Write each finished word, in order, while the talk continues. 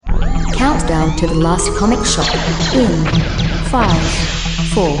countdown to the last comic shop in 5,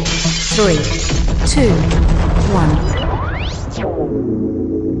 4, 3, 2,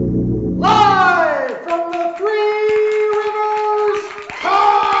 1. Live from the Three Rivers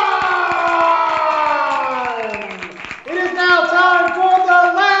Con! It is now time for the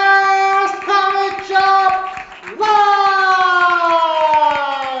last comic shop live!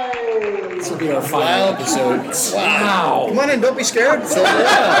 This will be our final episode. Wow. Come on in, don't be scared. So,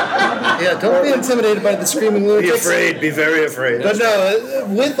 yeah, don't be intimidated by the screaming lunatics. Be afraid, be very afraid. But no,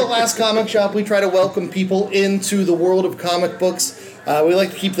 with the last comic shop, we try to welcome people into the world of comic books. We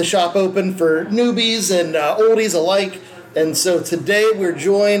like to keep the shop open for newbies and oldies alike. And so today we're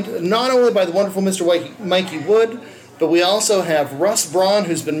joined not only by the wonderful Mr. Mikey Wood, but we also have Russ Braun,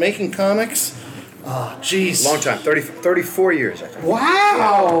 who's been making comics. Oh, jeez. Long time, 34 years, I think.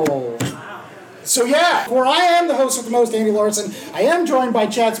 Wow! So yeah, where I am the host with the most, Andy Larson, I am joined by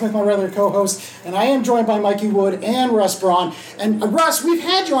Chad Smith, my regular co-host, and I am joined by Mikey Wood and Russ Braun. And Russ, we've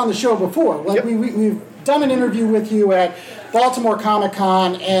had you on the show before. Like Yep. we've done an interview with you at Baltimore Comic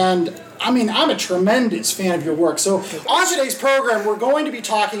Con, and I mean, I'm a tremendous fan of your work. So on today's program, we're going to be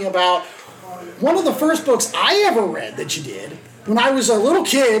talking about one of the first books I ever read that you did when I was a little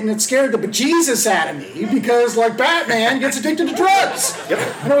kid, and it scared the bejesus out of me because, like, Batman gets addicted to drugs. Yep.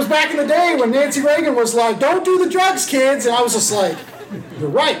 And it was back in the day when Nancy Reagan was like, "Don't do the drugs, kids," and I was just like, "You're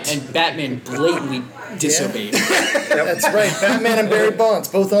right." And Batman blatantly disobeyed. That's right. Batman and Barry Bonds,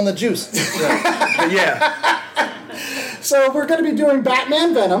 both on the juice. But yeah, So we're going to be doing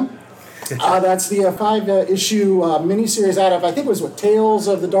Batman Venom. That's the 5-issue miniseries out of, I think it was, Tales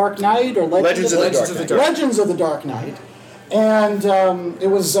of the Dark Knight or Legends of the Dark Knight. Legends of the Dark Knight. And it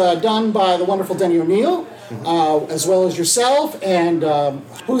was done by the wonderful Denny O'Neil, as well as yourself, and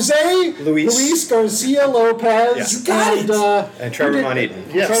Jose Luis Garcia Lopez. Yeah. You got it. and Trevor Von Eaton.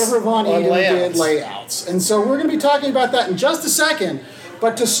 Yes. Trevor Von On Eaton layouts. did layouts. And so we're going to be talking about that in just a second.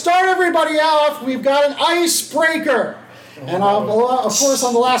 But to start everybody off, we've got an icebreaker. And of course,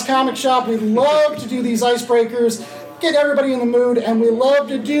 on the last comic shop, we love to do these icebreakers, get everybody in the mood, and we love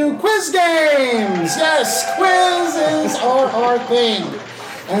to do quiz games. Yes, quizzes are our thing.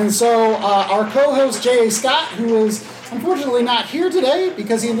 And so our co-host, J.A. Scott, who is unfortunately not here today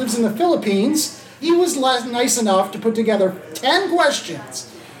because he lives in the Philippines, he was nice enough to put together 10 questions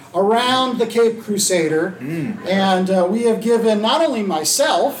around the Cape Crusader. And we have given not only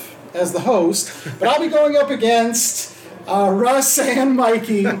myself as the host, but I'll be going up against Russ and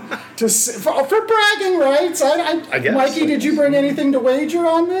Mikey for bragging rights. I guess. Mikey, did you bring anything to wager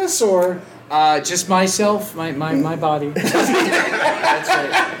on this, or? Just myself, my body. That's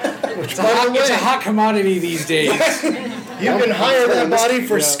right. It's a hot commodity these days. You can hire that body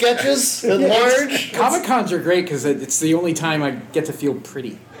for sketches at large. Comic Cons are great because it's the only time I get to feel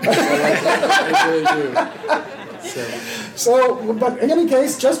pretty. I really do. So, but in any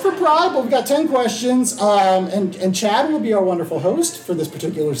case, just for pride, we've got 10 questions, and Chad will be our wonderful host for this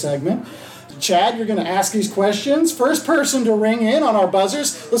particular segment. Chad, you're going to ask these questions. First person to ring in on our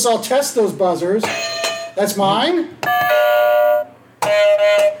buzzers. Let's all test those buzzers. That's mine.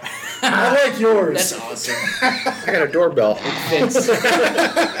 I like yours. That's awesome. I got a doorbell.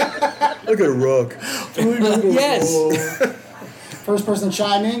 Look at a rug. Yes. First person to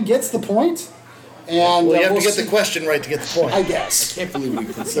chime in gets the point. And Well, you have we'll to get see- the question right to get the point. I guess. Can't believe we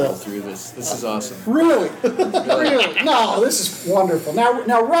could sail through this. This is awesome. Really? Really? No, this is wonderful.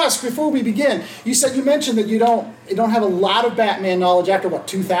 Now, Russ, before we begin, you mentioned that you don't have a lot of Batman knowledge after what,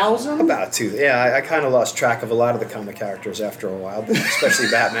 2000? About two. Yeah, I kind of lost track of a lot of the comic characters after a while, especially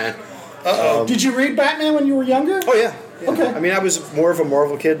Batman. Did you read Batman when you were younger? Oh, yeah. Okay. I mean, I was more of a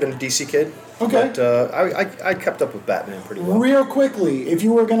Marvel kid than a DC kid. Okay. But I kept up with Batman pretty well. Real quickly, if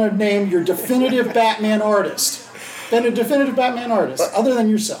you were going to name your definitive Batman artist, other than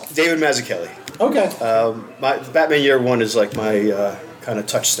yourself. David Mazzucchelli. Okay. My Batman Year One is like my kind of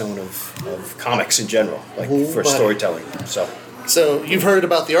touchstone of comics in general, like for buddy. storytelling. So you've heard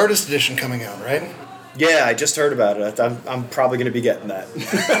about the artist edition coming out, right? Yeah, I just heard about it. I'm probably going to be getting that.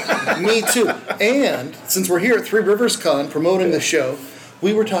 Me too. And since we're here at Three Rivers Con promoting the show,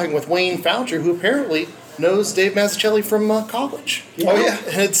 we were talking with Wayne Foucher, who apparently knows Dave Mazzucchelli from college. Yeah. Oh yeah,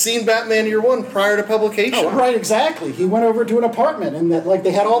 had seen Batman Year One prior to publication. Oh, right, exactly. He went over to an apartment, and that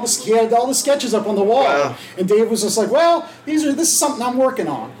they had all the sketches up on the wall, Wow. and Dave was just like, "Well, this is something I'm working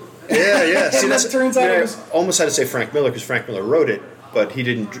on." Yeah. See, And that's it turns out it was- I almost had to say Frank Miller because Frank Miller wrote it, but he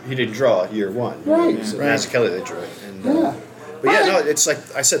didn't draw Year One. Right. It was Right. Mazzucchelli that drew it. And, Yeah. But yeah, no, it's like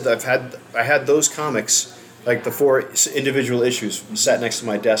I said. I had those comics, like the 4 individual issues, sat next to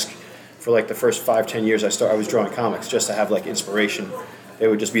my desk for like the first 5-10 years. I was drawing comics just to have like inspiration It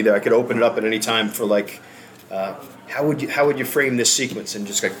would just be there. I could open it up at any time for like, how would you frame this sequence, and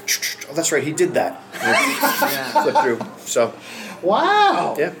just like, oh, that's right, he did that. Flip through. So.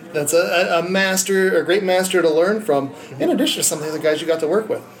 Wow. Yeah. That's a great master to learn from, in addition to some of the other guys you got to work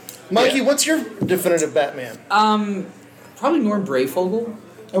with. Mikey, what's your definitive Batman? Probably Norm Brayfogle.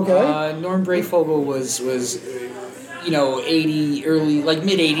 Okay. Norm Brayfogle was 80, early, like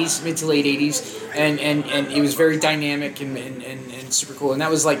mid to late 80s, and it was very dynamic and super cool. And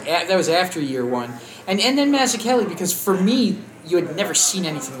that was after year one. And then Mazzucchelli, because for me, you had never seen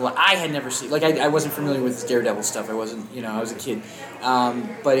anything like I had never seen. Like I wasn't familiar with Daredevil stuff. I wasn't, I was a kid,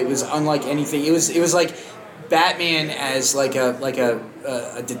 but it was unlike anything. It was like Batman as like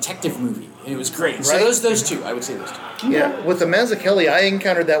a detective movie, and it was great. Right? So those two, I would say those two. Yeah, with the Mazzucchelli, I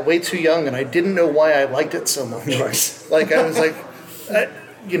encountered that way too young, and I didn't know why I liked it so much. Right. Like I was like, I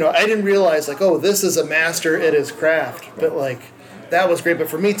didn't realize like, oh, this is a master at his craft, but like. That was great, but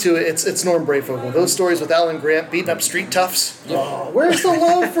for me too, it's Norm Brayfogle. Those stories with Alan Grant beating up street toughs. Oh, where's the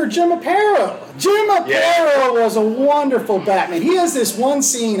love for Jim Aparo? Jim Aparo was a wonderful Batman. He has this one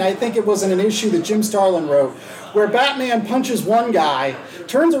scene, I think it was in an issue that Jim Starlin wrote, where Batman punches one guy,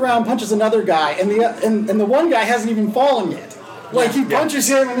 turns around, punches another guy, and the one guy hasn't even fallen yet. Like he punches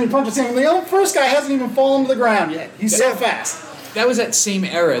him and he punches him, and the first guy hasn't even fallen to the ground yet. He's so fast. That was that same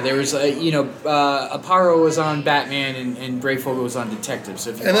era. There was, Aparo was on Batman and Brayfogle was on Detective.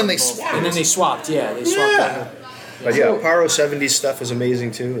 So then they swapped. And then they swapped. Yeah, they swapped. But yeah, Aparo 70s stuff is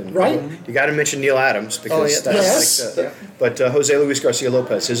amazing too. And, right? You got to mention Neil Adams because that's like but Jose Luis Garcia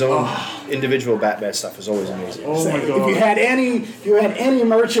Lopez, his own individual Batman stuff is always amazing. Oh my God! If you had any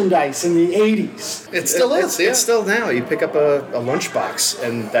merchandise in the '80s, it still is. It's still now. You pick up a lunchbox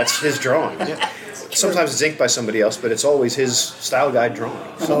and that's his drawing. Yeah. Sometimes it's inked by somebody else, but it's always his style guide drawing.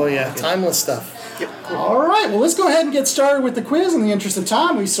 So timeless stuff. Yep. All right, well, let's go ahead and get started with the quiz in the interest of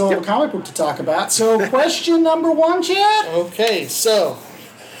time. We still have a comic book to talk about. So, question number 1, Chad? Okay, so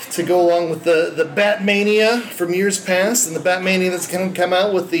to go along with the Batmania from years past and the Batmania that's going to come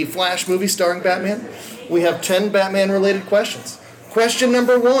out with the Flash movie starring Batman, we have 10 Batman-related questions. Question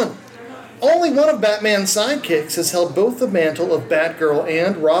number 1. Only one of Batman's sidekicks has held both the mantle of Batgirl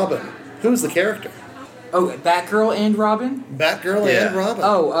and Robin. Who's the character? Oh, Batgirl and Robin? Batgirl and Robin.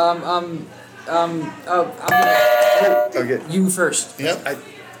 Okay. You first. Yep.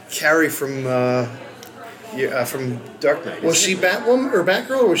 Carrie from Dark Knight. Was she Batwoman or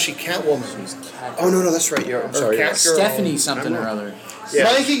Batgirl, or was she Catwoman? Oh no, that's right. I'm sorry. Catgirl. Stephanie something or other. Yeah.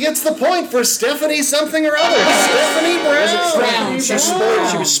 Mikey gets the point for Stephanie something or other. Stephanie Brown. She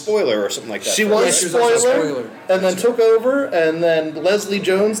was spoiler or something like that. She was spoiler, and then took over, and then Leslie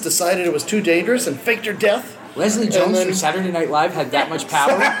Jones decided it was too dangerous and faked her death. Leslie Jones from Saturday Night Live had that much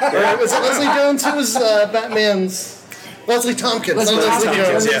power? Was it Leslie Jones who was Batman's... Leslie Tompkins. Leslie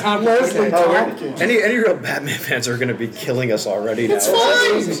Jones. Any real Batman fans are going to be killing us already now. It's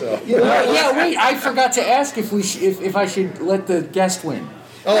fine. So. Wait, I forgot to ask if I should let the guest win.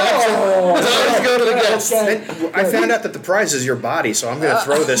 Oh, let's go to the guest. Okay. I found out that the prize is your body, so I'm going to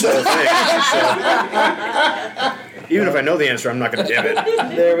throw this whole thing. So, even if I know the answer, I'm not going to give it.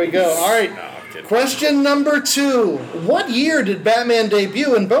 There we go. All right. No, question number 2. What year did Batman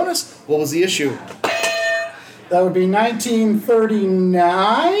debut? And bonus, what was the issue? That would be 1939,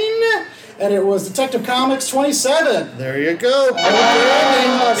 and it was Detective Comics 27. There you go.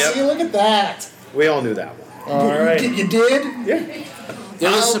 See, look at that. We all knew that one. All right. You did? Yeah. There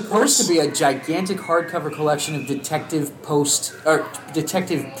was supposed to be a gigantic hardcover collection of Detective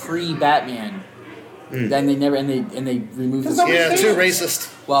pre-Batman. Then they never they removed the too racist.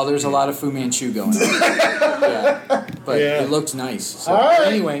 Well, there's a lot of Fu Manchu going on. But it looked nice. So, all right.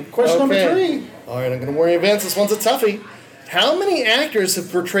 Anyway, question number 3. All right, I'm going to warn you in advance. This one's a toughie. How many actors have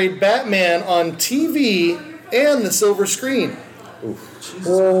portrayed Batman on TV and the silver screen?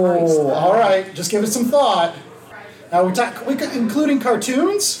 All right. Just give it some thought. Now including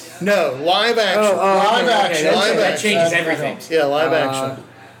cartoons? No, live action. Live action. Live that action. changes everything. Yeah, live action.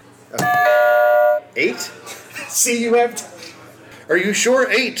 8? See, you have... Are you sure?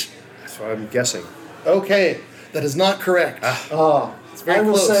 8. That's what I'm guessing. Okay, that is not correct. It's very I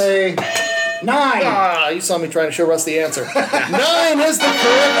will close. say 9. You saw me trying to show Russ the answer. 9 is the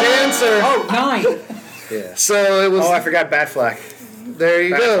correct answer. Oh, 9. Yeah. So it was. Oh, I forgot Batfleck. There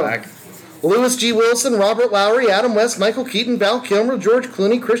you go. Batfleck. Lewis G. Wilson, Robert Lowry, Adam West, Michael Keaton, Val Kilmer, George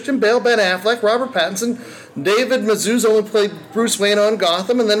Clooney, Christian Bale, Ben Affleck, Robert Pattinson, David Mazouz only played Bruce Wayne on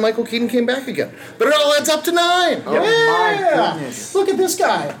Gotham, and then Michael Keaton came back again. But it all adds up to 9. Oh, my goodness. Look at this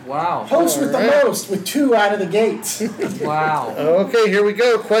guy. Wow. Host with the most, with 2 out of the gate. Wow. Okay, here we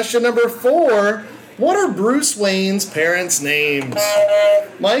go. Question number 4. What are Bruce Wayne's parents' names?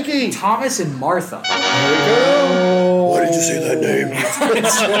 Mikey. Thomas and Martha. There we go. Why did you say that name?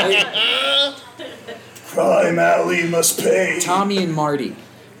 That's right. Crime Alley must pay. Tommy and Marty.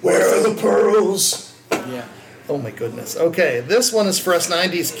 Where are the pearls? Yeah. Oh my goodness. Okay, this one is for us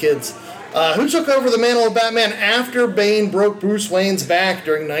 90s kids. Who took over the mantle of Batman after Bane broke Bruce Wayne's back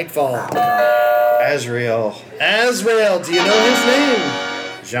during Nightfall? Azrael. Azrael. Do you know his name?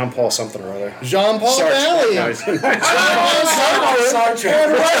 Jean-Paul something or other. Jean-Paul Valley. No, Sartre.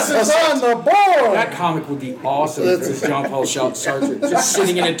 And Russ is on the board. That comic would be awesome if it was Jean-Paul Sartre just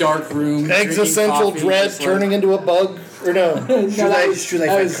sitting in a dark room. Existential drinking dread coffee, just turning into a bug. Or no. Like, no, that was, Should I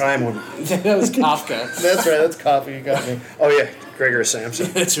fight crime one? that was Kafka. That's right. That's coffee. You got me. Oh yeah, Gregor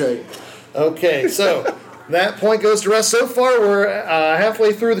Samson. That's right. Okay, so that point goes to Russ. So far, we're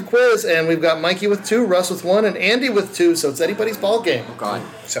halfway through the quiz, and we've got Mikey with 2, Russ with 1, and Andy with 2, so it's anybody's ball game. Oh, God.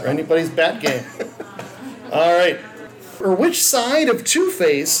 Or anybody's bat game. All right. Or which side of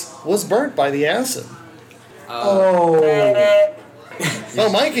Two-Face was burnt by the acid? Oh,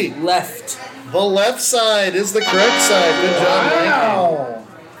 Mikey. Left. The left side is the correct side. Good job, Mikey. wow.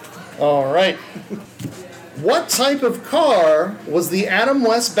 All right. What type of car was the Adam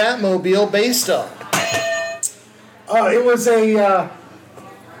West Batmobile based on? It was a. You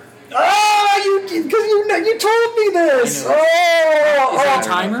told me this. Is there a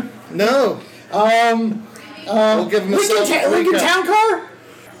timer? No. We'll give him a Lincoln Town Car.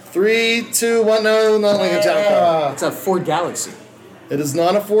 3, 2, 1. No, not Lincoln Town Car. It's a Ford Galaxy. It is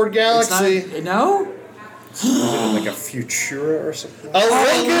not a Ford Galaxy. It's not, no? Like a Futura or something. A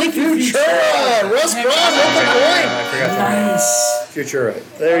Lincoln Futura. Russ Brown with the point. I forgot that. Nice. Futura.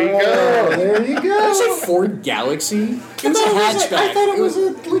 There you go. There you go. Did I say Ford Galaxy? It was a hatchback. I thought it was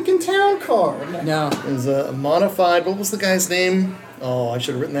a Lincoln Town car. No. It was a modified. What was the guy's name? Oh, I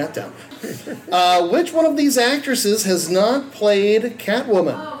should have written that down. Which one of these actresses has not played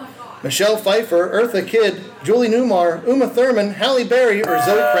Catwoman? Michelle Pfeiffer, Eartha Kitt, Julie Newmar, Uma Thurman, Halle Berry, or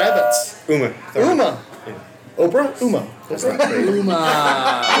Zoe Kravitz? Uma. Uma. Oprah? Uma.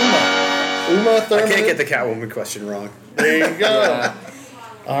 Uma Thurman. I can't get the Catwoman question wrong. There you go. Yeah.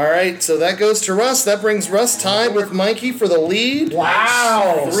 All right, so that goes to Russ. That brings Russ tied with Mikey for the lead.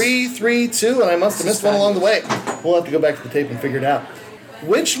 Wow. 3-3-2, and I must have missed one along the way. We'll have to go back to the tape and figure it out.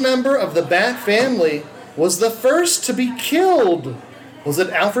 Which member of the Bat family was the first to be killed? Was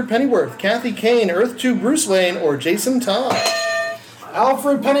it Alfred Pennyworth, Kathy Kane, Earth 2 Bruce Wayne, or Jason Todd?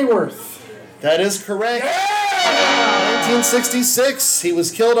 Alfred Pennyworth. That is correct. 1966, he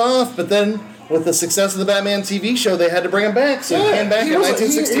was killed off, but then with the success of the Batman TV show, they had to bring him back, so he came back in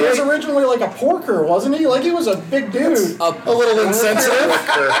 1968. He was originally like a porker, wasn't he? Like he was a big dude. A little insensitive.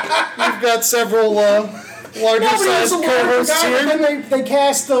 You've got several larger sized co-hosts here. And then they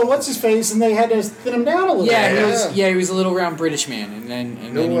cast what's his face, and they had to thin him down a little. Yeah, bit. he was a little round British man, and then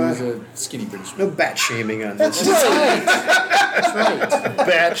he was a skinny British man. No bat shaming on this. That's right.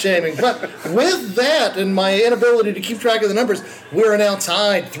 Bat shaming. But with that and my inability to keep track of the numbers, we're now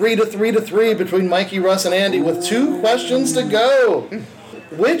tied 3-3 between Mikey, Russ, and Andy with 2 questions to go.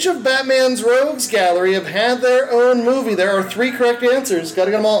 Which of Batman's rogues gallery have had their own movie? There are 3 correct answers. Got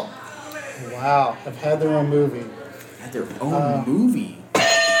to get them all. Wow, have had their own movie. Had their own movie.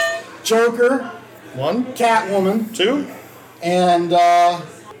 Joker, 1, Catwoman, 2. and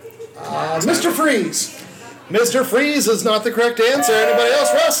Mr. Freeze. Mr. Freeze is not the correct answer. Anybody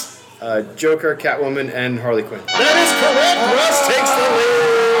else, Russ? Joker, Catwoman, and Harley Quinn. That is correct. Russ takes the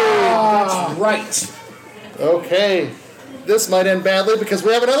lead. Right. Okay. This might end badly because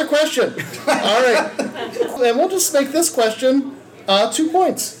we have another question. All right. And we'll just make this question 2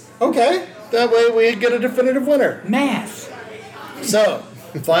 points. Okay. That way we get a definitive winner. Math. So,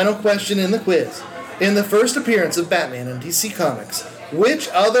 final question in the quiz. In the first appearance of Batman in DC Comics, which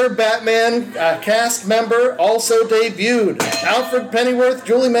other Batman cast member also debuted? Alfred Pennyworth,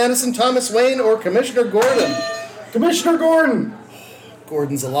 Julie Madison, Thomas Wayne, or Commissioner Gordon? Commissioner Gordon.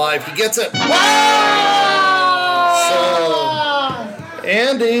 Gordon's alive. He gets it. So,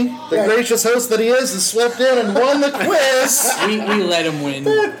 Andy, the gracious host that he is, has swept in and won the quiz. We let him win.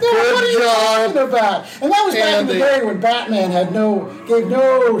 What are you talking about? And that was back in the Andy. day when Batman gave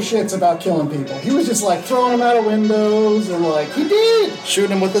no shits about killing people. He was just like throwing them out of windows and he did.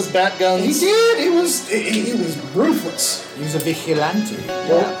 Shooting him with his bat guns. He did. He was ruthless. He was a vigilante.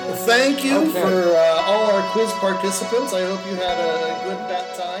 Well, thank you Okay. for all our quiz participants. I hope you had a good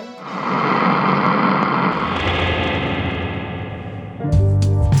bat time.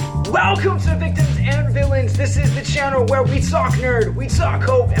 Welcome to Victims and Villains. This is the channel where we talk nerd, we talk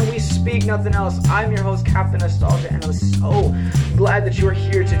hope, and we speak nothing else. I'm your host, Captain Nostalgia, and I'm so glad that you are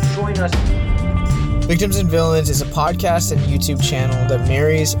here to join us. Victims and Villains is a podcast and YouTube channel that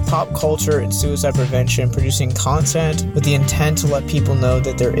marries pop culture and suicide prevention, producing content with the intent to let people know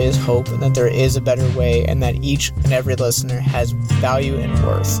that there is hope and that there is a better way, and that each and every listener has value and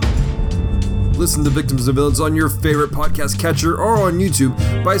worth. Listen to Victims and Villains on your favorite podcast catcher or on YouTube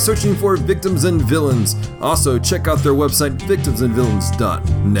by searching for Victims and Villains. Also, check out their website,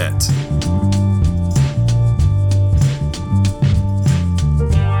 victimsandvillains.net.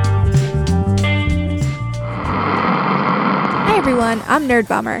 Hi everyone, I'm Nerd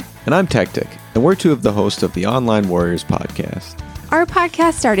Bummer. And I'm Tactic, and we're two of the hosts of the Online Warriors podcast. Our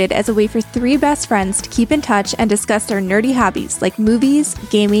podcast started as a way for three best friends to keep in touch and discuss their nerdy hobbies like movies,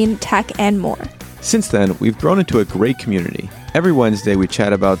 gaming, tech, and more. Since then, we've grown into a great community. Every Wednesday, we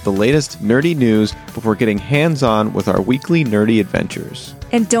chat about the latest nerdy news before getting hands-on with our weekly nerdy adventures.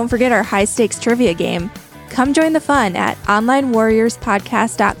 And don't forget our high-stakes trivia game. Come join the fun at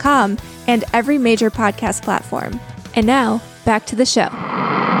onlinewarriorspodcast.com and every major podcast platform. And now, back to the show. Same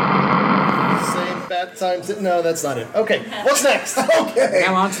bad times. No, that's not it. Okay, what's next? Okay.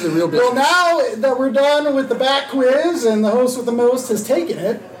 Now on to the real business. Well, now that we're done with the Bat Quiz and the host with the most has taken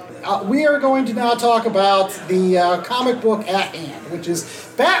it, we are going to now talk about the comic book at hand, which is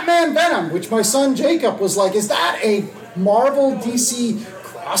Batman Venom, which my son Jacob was like, is that a Marvel DC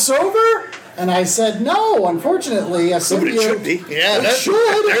crossover? And I said, no, unfortunately. But it should be. Yeah, It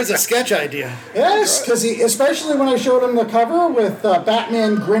should. There's a sketch idea. Yes, because especially when I showed him the cover with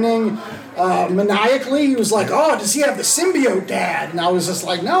Batman grinning maniacally, he was like, oh, does he have the symbiote dad? And I was just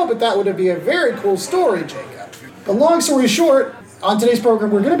like, no, but that would be a very cool story, Jacob. But long story short, on today's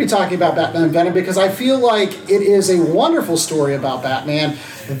program, we're going to be talking about Batman and Venom because I feel like it is a wonderful story about Batman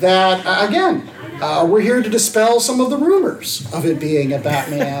that, again, we're here to dispel some of the rumors of it being a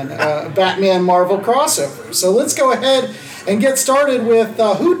Batman Marvel crossover. So let's go ahead and get started with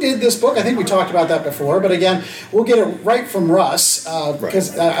who did this book. I think we talked about that before, but again, we'll get it right from Russ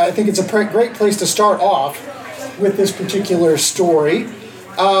because I think it's a great place to start off with this particular story.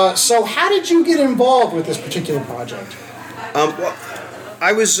 So how did you get involved with this particular project? Well,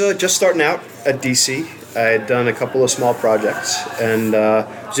 I was just starting out at DC. I had done a couple of small projects and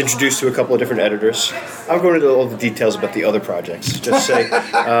was introduced to a couple of different editors. I'm going into all the details about the other projects. Just say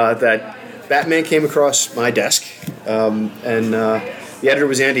that Batman came across my desk, and the editor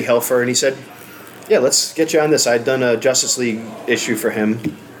was Andy Helfer, and he said, yeah, let's get you on this. I'd done a Justice League issue for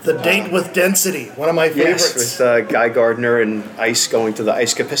him. The Date with Density, one of my favorites. Yes, with Guy Gardner and Ice going to the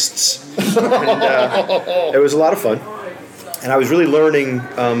Ice-Capists. And it was a lot of fun. And I was really learning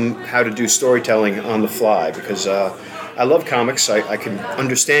how to do storytelling on the fly because I love comics. I could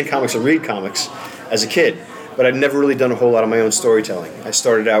understand comics and read comics as a kid, but I'd never really done a whole lot of my own storytelling. I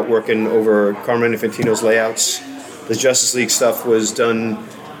started out working over Carmine Infantino's layouts. The Justice League stuff was done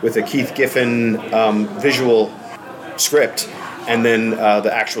with a Keith Giffen visual script, and then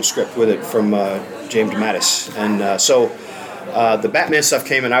the actual script with it from James DeMatteis. And so the Batman stuff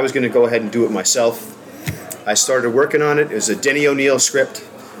came, and I was going to go ahead and do it myself. I started working on it. It was a Denny O'Neil script,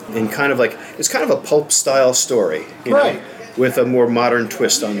 and it's kind of a pulp style story, you know, with a more modern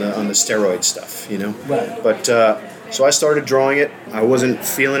twist on the steroid stuff, you know. Right. But so I started drawing it. I wasn't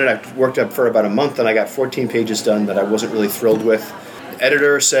feeling it. I worked up for about a month, and I got 14 pages done that I wasn't really thrilled with. The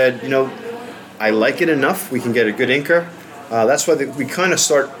editor said, you know, I like it enough. We can get a good inker. That's why we kind of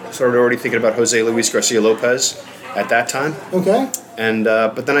started already thinking about Jose Luis Garcia Lopez at that time. Okay. And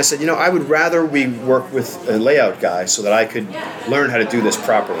but then I said, you know, I would rather we work with a layout guy so that I could learn how to do this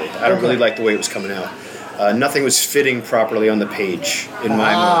properly. I don't really like the way it was coming out. Nothing was fitting properly on the page in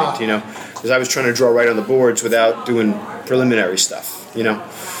my mind, you know, because I was trying to draw right on the boards without doing preliminary stuff, you know.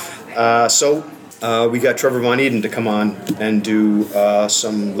 So we got Trevor Von Eden to come on and do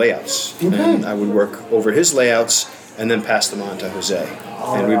some layouts. Okay. And I would work over his layouts and then pass them on to Jose.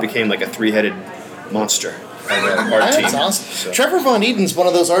 And we became like a three-headed monster. That's awesome. So. Trevor Von Eden's one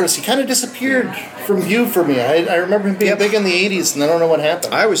of those artists. He kind of disappeared from view for me. I remember him being big in the 80s, and I don't know what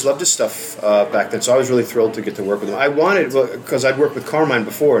happened. I always loved his stuff back then, so I was really thrilled to get to work with him. I wanted, because I'd worked with Carmine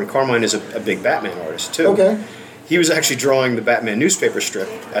before, and Carmine is a big Batman artist, too. Okay. He was actually drawing the Batman newspaper strip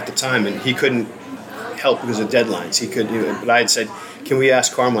at the time, and he couldn't help because of deadlines. But I had said, can we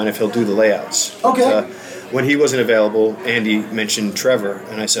ask Carmine if he'll do the layouts? Okay. When he wasn't available, Andy mentioned Trevor,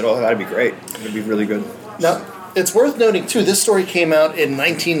 and I said, oh, that'd be great. It'd be really good. Now, it's worth noting, too, this story came out in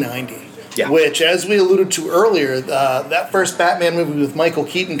 1990. Yeah. Which, as we alluded to earlier, that first Batman movie with Michael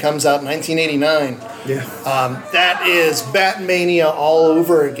Keaton comes out in 1989. Yeah. That is Batmania all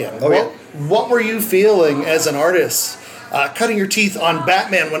over again. Oh, What were you feeling as an artist, cutting your teeth on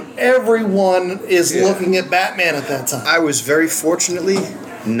Batman when everyone is looking at Batman at that time? I was very fortunately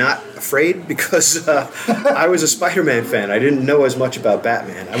not afraid because I was a Spider-Man fan. I didn't know as much about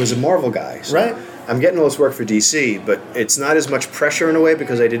Batman. I was a Marvel guy. So Right. I'm getting all this work for DC, but it's not as much pressure in a way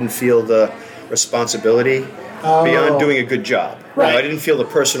because I didn't feel the responsibility beyond doing a good job. Right. You know, I didn't feel the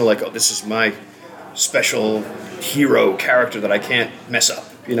personal, like, oh, this is my special hero character that I can't mess up.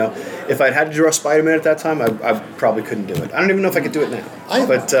 You know, if I'd had to draw Spider-Man at that time, I probably couldn't do it. I don't even know if I could do it now.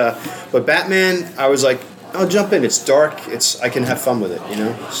 But Batman, I was like, I'll jump in. It's dark. I can have fun with it. You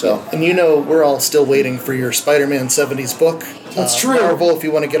know. So. And we're all still waiting for your Spider-Man 70s book. That's true. Marvel, if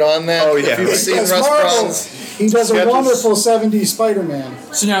you want to get on that. Oh, yeah. If you've He seen does Russ Marvel. Brown's He does a sketches. wonderful 70s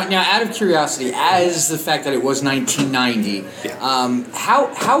Spider-Man. So now, out of curiosity, as the fact that it was 1990,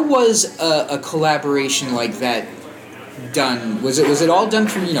 how was a collaboration like that done? Was it all done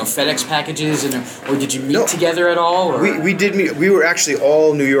through FedEx packages, or did you meet together at all? Or? We did meet. We were actually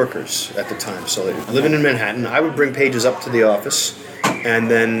all New Yorkers at the time. So living in Manhattan, I would bring pages up to the office,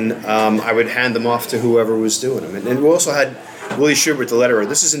 and then I would hand them off to whoever was doing them. And we also had Willie Schubert, the letterer.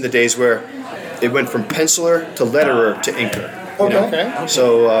 This is in the days where it went from penciler to letterer to inker. Okay.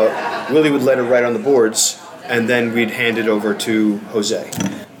 So Willie would letter right on the boards, and then we'd hand it over to Jose.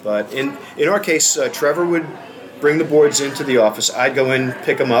 But in our case, Trevor would bring the boards into the office. I'd go in,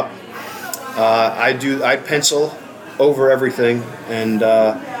 pick them up. I'd pencil over everything, and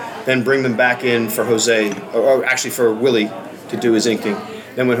then bring them back in for Jose, or actually for Willie to do his inking.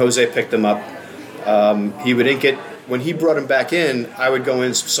 Then when Jose picked them up, he would ink it. When he brought him back in, I would go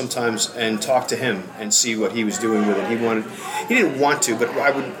in sometimes and talk to him and see what he was doing with it. He didn't want to, but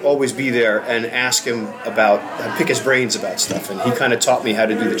I would always be there and ask him pick his brains about stuff, and he kind of taught me how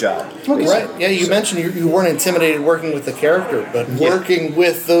to do the job. Okay. Right. Yeah, you mentioned you weren't intimidated working with the character, but working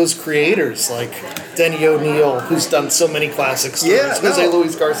with those creators like Denny O'Neil, who's done so many classic stories. Yeah, Jose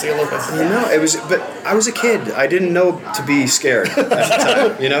Luis Garcia Lopez. But I was a kid. I didn't know to be scared at the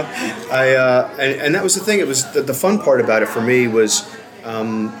time. And that was the thing. It was the fun part about it for me was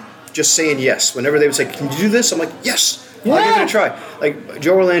just saying yes. Whenever they would say, "Can you do this?" I'm like, "Yes, I'll give it a try." Like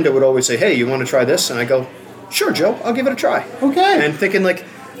Joe Orlando would always say, "Hey, you want to try this?" And I go, "Sure, Joe, I'll give it a try." Okay. And thinking like,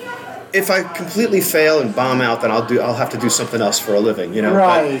 if I completely fail and bomb out, then I'll have to do something else for a living,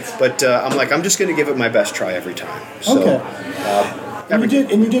 Right. But I'm like, I'm just going to give it my best try every time. So, Okay.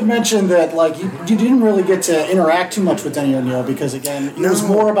 And you did mention that you didn't really get to interact too much with Denny O'Neil because again it was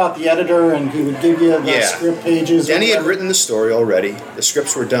more about the editor and he would give you the script pages. Denny had written the story already. The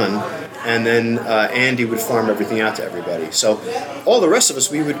scripts were done, and then Andy would farm everything out to everybody. So all the rest of us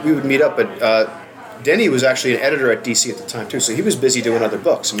we would meet up, but Denny was actually an editor at DC at the time too, so he was busy doing other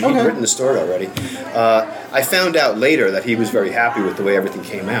books. I mean, he'd written the story already. I found out later that he was very happy with the way everything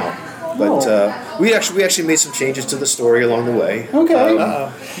came out. But we actually made some changes to the story along the way. Okay.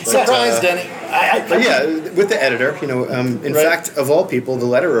 Surprise, Denny. But yeah, with the editor, in fact, of all people, the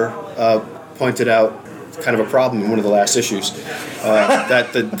letterer pointed out kind of a problem in one of the last issues,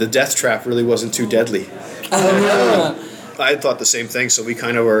 that the death trap really wasn't too deadly. I thought the same thing, so we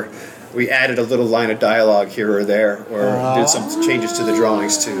added a little line of dialogue here or there, or did some changes to the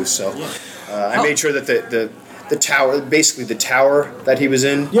drawings too. So I made sure that the tower, basically the tower that he was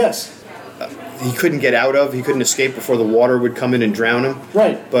in, he couldn't get out of. He couldn't escape before the water would come in and drown him.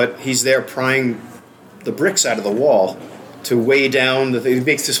 Right. But he's there prying the bricks out of the wall to weigh down. He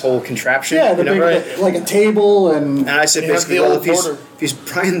makes this whole contraption. Yeah, like a table and I said basically, well, if he's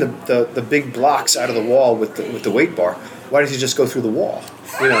prying the big blocks out of the wall with the weight bar, why does he just go through the wall?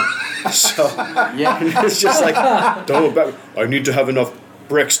 So it's just like, I need to have enough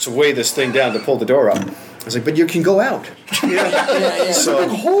bricks to weigh this thing down to pull the door up. I was like, but you can go out. So there's a big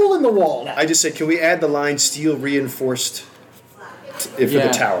hole in the wall now. I just said, can we add the line steel reinforced for the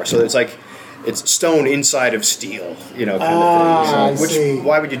tower? So it's like, it's stone inside of steel, kind of thing.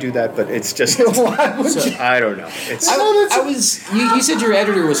 Why would you do that? But it's just, I don't know. You said your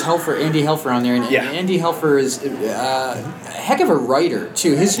editor was Andy Helfer on there, and Andy Helfer is a heck of a writer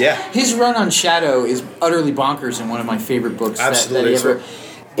too. His run on Shadow is utterly bonkers and one of my favorite books. Absolutely, that he ever.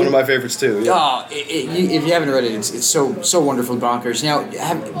 One of my favorites too. Yeah. Oh, if you haven't read it, it's so wonderfully bonkers. Now,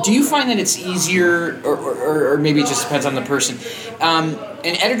 do you find that it's easier, or maybe it just depends on the person,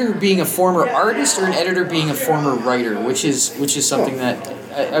 an editor being a former artist or an editor being a former writer, which is something that I was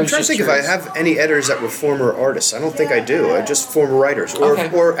I'm trying to think curious. if I have any editors that were former artists. I don't think I do. I just former writers, or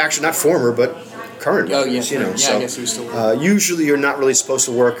actually not former, but current. Oh yes, I guess we still. Usually, you're not really supposed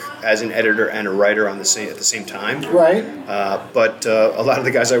to work as an editor and a writer at the same time. Right. But a lot of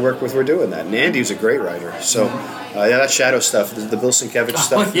the guys I work with were doing that, and Andy was a great writer. So That Shadow stuff, the Bill Sienkiewicz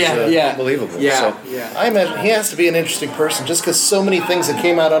stuff, is unbelievable. Yeah, So, yeah. I imagine he has to be an interesting person just because so many things that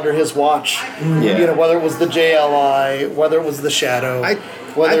came out under his watch. Yeah. You know, whether it was the JLI, whether it was the Shadow. I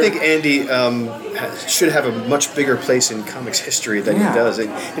think Andy should have a much bigger place in comics history than he does.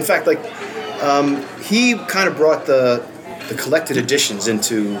 In fact, he kind of brought the collected editions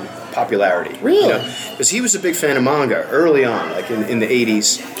into popularity. Really? Because he was a big fan of manga early on, like in the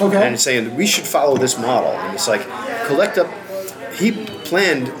 80s. Okay. And saying, we should follow this model. And it's like, collect up... He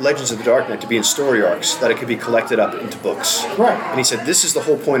planned Legends of the Dark Knight to be in story arcs, that it could be collected up into books. Right. And he said, this is the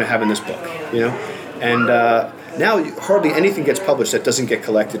whole point of having this book, And now hardly anything gets published that doesn't get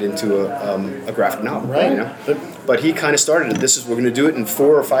collected into a graphic novel. Right. But he kind of started it. We're going to do it in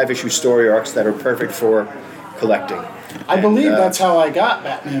 4 or 5 issue story arcs that are perfect for collecting. I believe that's how I got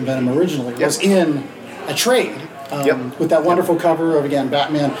Batman Venom originally. Was in a trade with that wonderful cover of, again,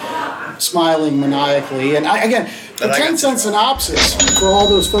 Batman smiling maniacally. And the 10-cent synopsis for all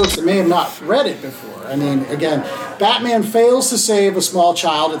those folks that may have not read it before. I mean, again, Batman fails to save a small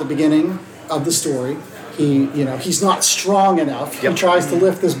child at the beginning of the story. He's not strong enough. He tries to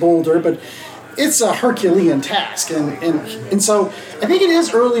lift this boulder, but it's a Herculean task, and so I think it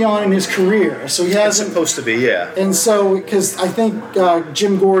is early on in his career. So he hasn't. It's supposed to be, yeah. And so, because I think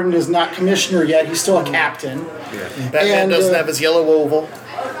Jim Gordon is not commissioner yet, he's still a captain. Yeah. Batman doesn't have his yellow oval.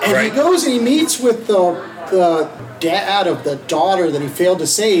 And he goes and he meets with the dad of the daughter that he failed to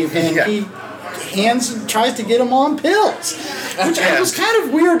save, and he tries to get him on pills, which was kind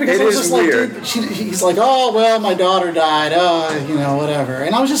of weird because I was just like, dude, he's like, oh well, my daughter died, whatever,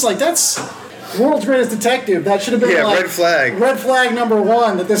 and I was just like, that's World's Greatest Detective. That should have been red flag. Red flag number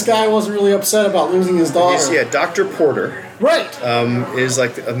 1, that this guy wasn't really upset about losing his daughter. Dr. Porter. Right. Is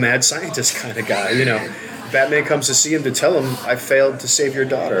like a mad scientist kind of guy. Batman comes to see him to tell him, I failed to save your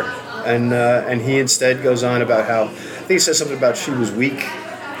daughter, and he instead goes on about how, I think he says something about she was weak.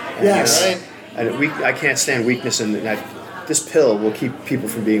 Yes. Right. And I can't stand weakness, and this pill will keep people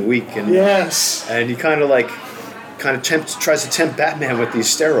from being weak. And yes. And he tries to tempt Batman with these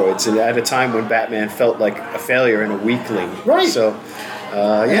steroids, and at a time when Batman felt like a failure and a weakling. Right. So,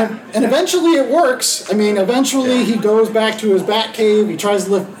 And eventually it works. I mean, eventually he goes back to his Batcave. He tries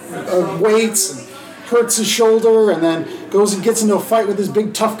to lift weights and hurts his shoulder, and then goes and gets into a fight with this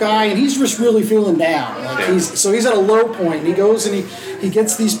big tough guy, and he's just really feeling down. He's at a low point, and he goes and he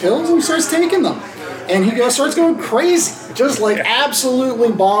gets these pills and he starts taking them. And he starts going crazy, just absolutely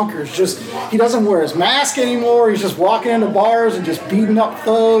bonkers. Just, he doesn't wear his mask anymore. He's just walking into bars and just beating up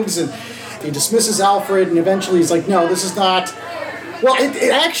thugs. And he dismisses Alfred, and eventually he's like, no, this is not. Well,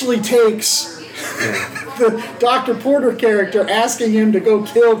 it actually takes the Dr. Porter character asking him to go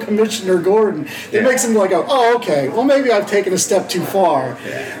kill Commissioner Gordon. It makes him go, oh, okay, well, maybe I've taken a step too far.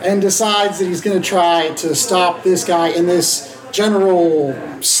 And decides that he's going to try to stop this guy in this General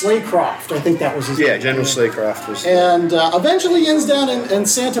Slaycroft, I think that was his name. Yeah, General Slaycroft was. And eventually ends down in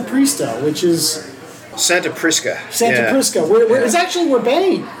Santa Prista, which is... Santa Prisca. Prisca, where it's actually where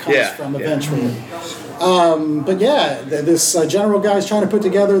Bane comes from eventually. But this general guy's trying to put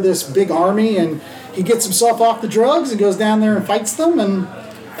together this big army, and he gets himself off the drugs and goes down there and fights them, and...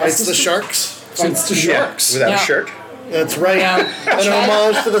 Fights the sharks. Fights the sharks. Without a shirt. That's right. An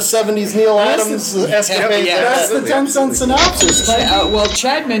homage to the 70s Neil Adams escapade. That's the 10-cent synopsis.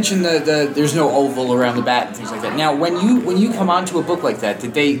 Chad mentioned the there's no oval around the bat and things like that. Now, when you come onto a book like that,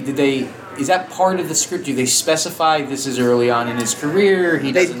 did they is that part of the script? Do they specify this is early on in his career?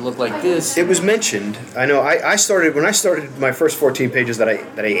 He doesn't look like this. It was mentioned. I know. I started my first 14 pages that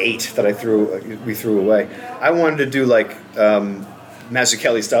we threw away. I wanted to do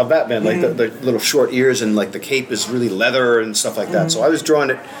Mazzucchelli style Batman, like the little short ears, and like the cape is really leather and stuff like that. So I was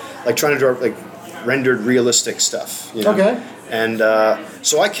drawing it, trying to draw rendered realistic stuff. Okay. And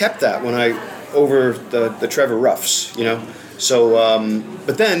so I kept that over the Trevor Ruffs, So,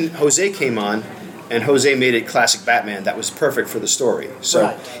 but then Jose came on, and Jose made it classic Batman that was perfect for the story.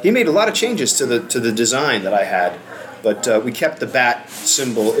 So he made a lot of changes to the design that I had. But we kept the bat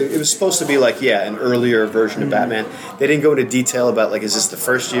symbol. It was supposed to be an earlier version of Batman. They didn't go into detail about is this the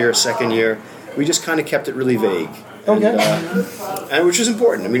first year, second year. We just kind of kept it really vague. And which is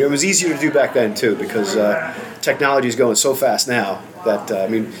important. I mean, it was easier to do back then too, because technology is going so fast now that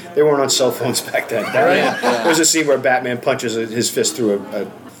they weren't on cell phones back then. There's a scene where Batman punches his fist through a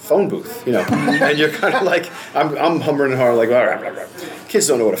phone booth, and you're kind of I'm humming hard kids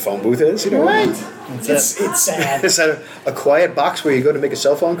don't know what a phone booth is, Right. It's sad. Is that a quiet box where you go to make a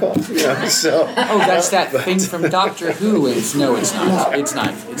cell phone call? So. Oh, that's that thing from Doctor Who. It's not. It's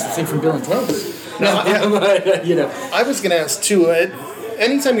the thing from Bill and Ted. I was going to ask too,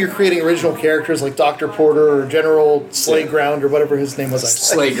 anytime you're creating original characters like Dr. Porter or General Slayground or whatever his name was,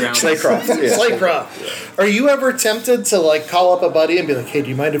 Slayground. Slaycroft. Yeah. Slaycroft. Are you ever tempted to like call up a buddy and be like, "Hey, do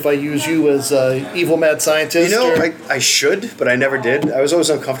you mind if I use you as evil mad scientist?" You know, or- I should, but I never did. I was always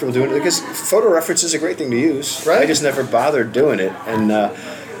uncomfortable doing it because photo reference is a great thing to use. Right. I just never bothered doing it, and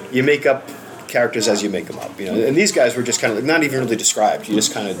you make up characters as you make them up. You know, and these guys were just kind of like not even really described. You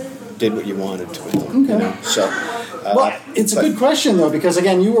just kind of did what you wanted to with them. Okay. You know? So. Well, it's a good question, though, because,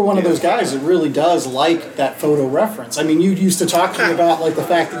 again, you were one of those guys that really does like that photo reference. I mean, you used to talk to me about, like, the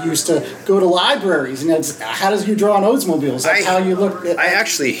fact that you used to go to libraries, and that's, how does you draw on Oldsmobiles? That's how you look at... I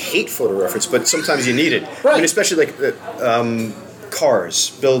actually hate photo reference, but sometimes you need it. Right. I mean, especially, like,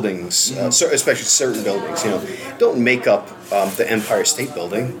 cars, buildings, especially certain buildings, you know. Don't make up the Empire State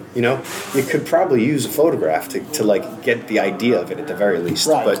Building, you know. You could probably use a photograph to like, get the idea of it at the very least.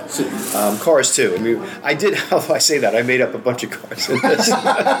 Right. But cars, too. I mean, I did, how do I say that? I made up a bunch of cars in this.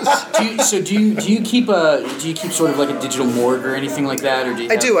 Do you keep sort of like a digital morgue or anything like that, or do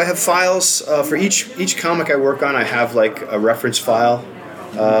you? I do. I have files for each comic I work on. I have like a reference file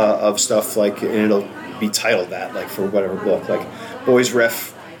of stuff like, and it'll be titled that, like for whatever book, like Boys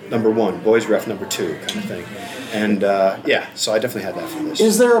Ref number 1, Boys Ref number 2, kind of thing. And so I definitely had that for this.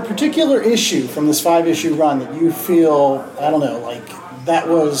 Is there a particular issue from this 5-issue run that you feel, I don't know, like that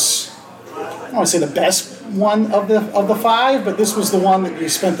was, I don't want to say the best one of the 5, but this was the one that you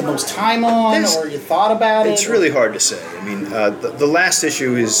spent the most time on, or you thought about it? It's really hard to say. I mean, the last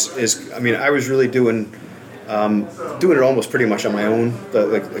issue is I mean, I was really doing it almost pretty much on my own.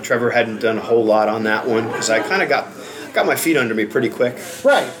 Like Trevor hadn't done a whole lot on that one because I kind of got my feet under me pretty quick.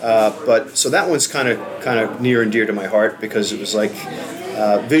 Right. But so that one's kind of near and dear to my heart because it was like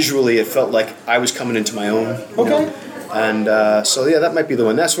visually it felt like I was coming into my own. You know? And so that might be the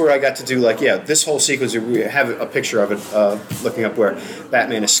one. That's where I got to do this whole sequence. We have a picture of it looking up where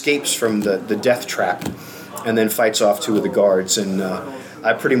Batman escapes from the death trap and then fights off 2 of the guards, and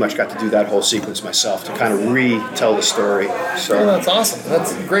I pretty much got to do that whole sequence myself to kind of retell the story. So that's awesome.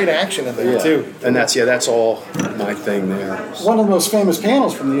 That's great action in there too. And that's all my thing there. One of the most famous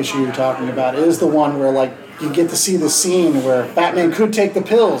panels from the issue you're talking about is the one where like you get to see the scene where Batman could take the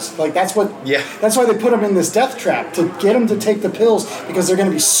pills. Like that's why they put him in this death trap, to get him to take the pills because they're going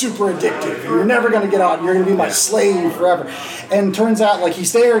to be super addictive. You're never going to get out. You're going to be my slave forever. And turns out like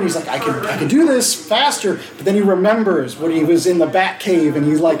he's there and he's like, I can do this faster. But then he remembers when he was in the Bat Cave and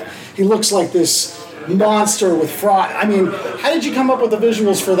he looks like this monster with froth. I mean, how did you come up with the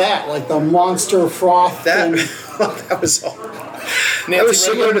visuals for that? Like the monster froth thing? That was all. That was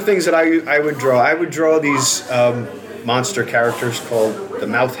similar to things that I would draw. I would draw these monster characters called the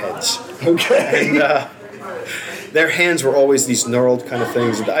mouth heads. Okay. And their hands were always these knurled kind of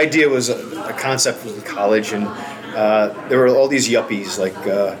things. The idea was a concept was in college, and there were all these yuppies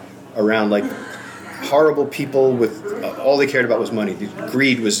around, like horrible people with all they cared about was money.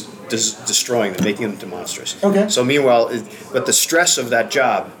 Greed was destroying them, making them into monsters. Okay. So meanwhile, but the stress of that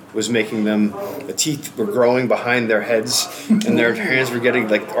job was making them, the teeth were growing behind their heads and their hands were getting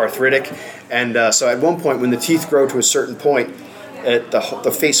like arthritic. And so at one point when the teeth grow to a certain point,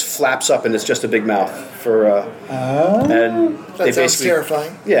 the face flaps up and it's just a big mouth and that sounds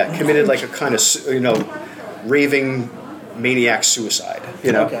terrifying. Yeah, committed like a kind of, raving maniac suicide,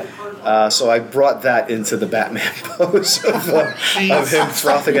 Okay. So I brought that into the Batman pose of him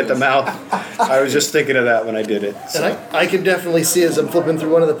frothing at the mouth. I was just thinking of that when I did it. So. And I can definitely see as I'm flipping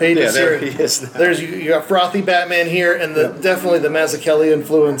through one of the pages there here. He is now. There's you got frothy Batman here, and definitely the Mazzucchelli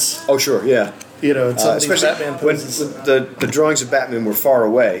influence. Oh sure, yeah. In some of these Batman when poses. the drawings of Batman were far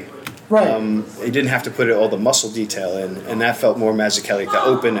away. Right. He didn't have to put all the muscle detail in, and that felt more Mazzucchelli, the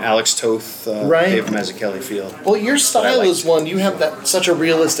open Alex Toth, Dave Mazzucchelli feel. Well, your style is one. You have such a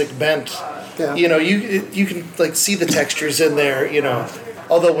realistic bent. Yeah. You can like see the textures in there.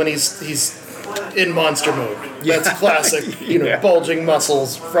 Although when he's in monster mode, that's classic. Bulging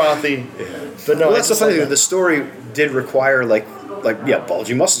muscles, frothy. Yeah. But no, that's the funny thing. The story did require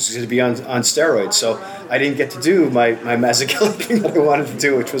bulging muscles to be on steroids. So I didn't get to do my Mazzucchelli thing that I wanted to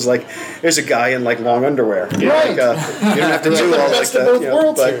do, which was like, there's a guy in like long underwear. Right. You don't have to do all like that. Both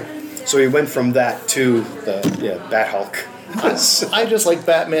worlds here. So we went from that to the Bat Hulk. I just like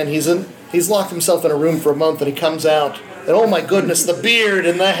Batman. He's locked himself in a room for a month, and he comes out, and oh my goodness, the beard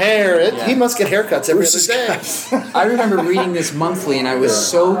and the hair. He must get haircuts every other day. I remember reading this monthly, and I was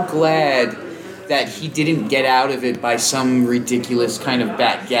so glad that he didn't get out of it by some ridiculous kind of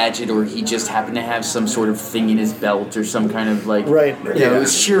bat gadget, or he just happened to have some sort of thing in his belt or some kind of like, you know, it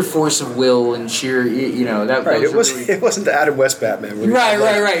was sheer force of will and sheer, you know, that Right, was it, was, really, it wasn't the Adam West Batman. where he right.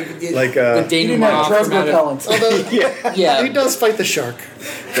 Like, With He Dana didn't have drug from out of- repellent. Although Yeah. he does fight the shark.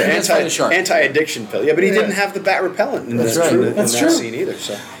 The He does fight a shark. anti-addiction pill. Yeah, but he didn't have the bat repellent in, That's that, right. in, the- in That's that true. scene either.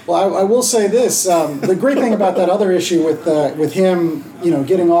 So Well, I will say this: the great thing about that other issue with him, you know,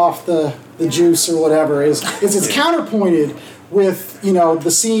 getting off the juice or whatever is it's counterpointed with, you know,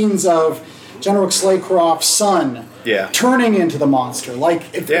 the scenes of General Slaycroft's son turning into the monster. Like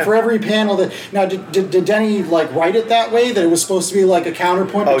for every panel that now did Denny like write it that way, that it was supposed to be like a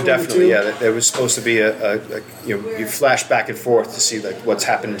counterpoint? oh, between definitely, the two? yeah. There was supposed to be a you know, you flash back and forth to see like what's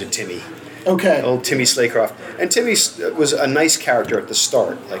happened to Timmy. Okay. Old Timmy Slaycroft, and Timmy was a nice character at the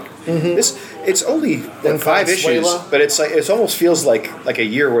start. Like this, it's only 5 issues, but it's like it almost feels like a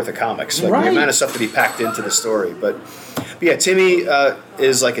year worth of comics. Like the amount of stuff that he packed into the story. But yeah, Timmy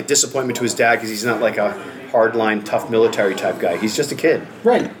is like a disappointment to his dad because he's not like a hardline, tough military type guy. He's just a kid,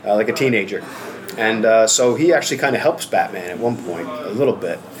 right? Like a teenager, and so he actually kind of helps Batman at one point a little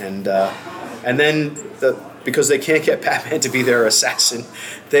bit, and then because they can't get Batman to be their assassin,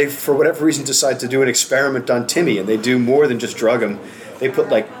 they, for whatever reason, decide to do an experiment on Timmy, and they do more than just drug him. They put,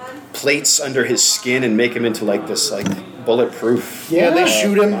 like, plates under his skin and make him into, like, this, like, bulletproof they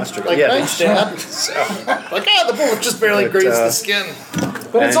shoot him monster. like thanks, Dad. Like, the bullet just barely grazed the skin.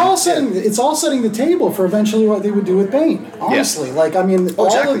 But it's all setting the table for eventually what they would do with Bane. Honestly, like I mean,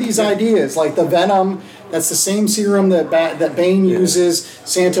 all of these ideas, like the Venom, that's the same serum that Bane uses.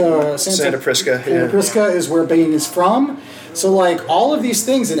 Santa Prisca. Santa Prisca is where Bane is from. So like all of these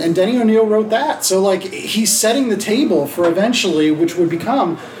things, and Denny O'Neil wrote that. So like he's setting the table for eventually, which would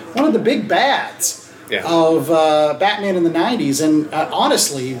become one of the big bads of Batman in the 90s, and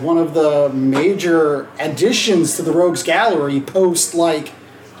honestly, one of the major additions to the Rogues Gallery post, like,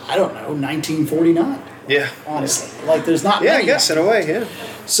 I don't know, 1949. Yeah. Honestly. Like, there's not many. Yeah, I guess, in a way, yeah.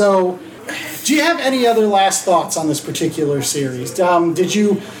 So, do you have any other last thoughts on this particular series? Did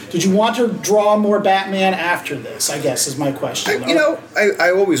you want to draw more Batman after this, I guess, is my question.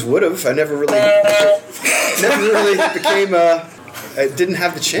 I always would have. I never really became I didn't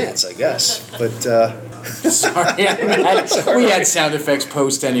have the chance, I guess. But Sorry, we had sound effects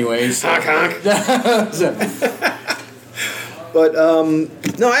post anyways. Honk honk. But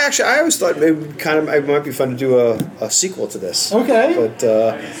no, I always thought maybe it might be fun to do a sequel to this. Okay. But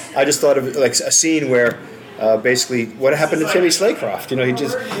I just thought of like a scene where basically what happened to Timmy Slaycroft. You know,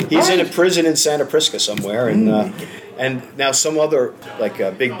 he's in a prison in Santa Prisca somewhere, and now some other like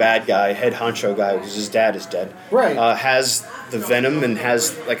big bad guy, head honcho guy, because his dad is dead, has the Venom and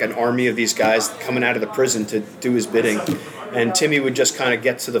has like an army of these guys coming out of the prison to do his bidding, and Timmy would just kind of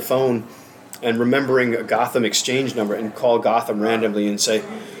get to the phone and remembering a Gotham exchange number and call Gotham randomly and say,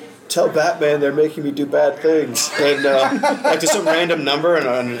 "Tell Batman they're making me do bad things," and like to some random number on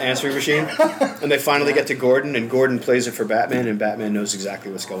an answering machine, and they finally get to Gordon, and Gordon plays it for Batman, and Batman knows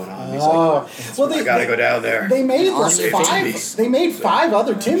exactly what's going on. He's like, I gotta go down there. They made They made 5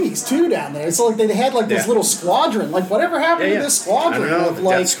 other Timmys too down there. So like they had like this little squadron. Like whatever happened to this squadron? I don't know. Of, The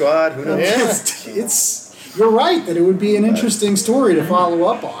like, Death Squad. Who knows? It's you're right that it would be an interesting story to follow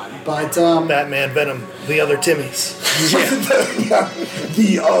up on. But Batman, Venom, the other Timmys.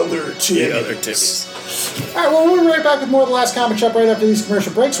 The other Timmys. All right, well, we'll be right back with more of The Last Comic Shop right after these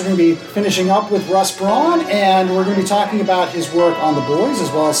commercial breaks. We're going to be finishing up with Russ Braun, and we're going to be talking about his work on The Boys, as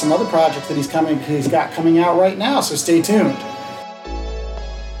well as some other projects that he's got coming out right now, so stay tuned.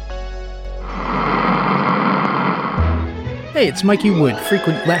 Hey, it's Mikey Wood,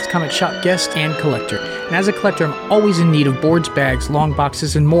 frequent Last Comic Shop guest and collector. And as a collector, I'm always in need of boards, bags, long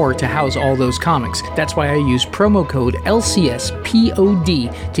boxes, and more to house all those comics. That's why I use promo code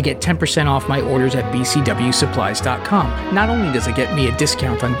LCSPOD to get 10% off my orders at bcwsupplies.com. Not only does it get me a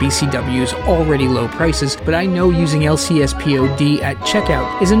discount on BCW's already low prices, but I know using LCSPOD at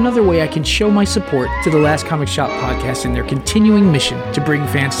checkout is another way I can show my support to the Last Comic Shop podcast and their continuing mission to bring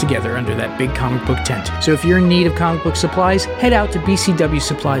fans together under that big comic book tent. So if you're in need of comic book supplies, head out to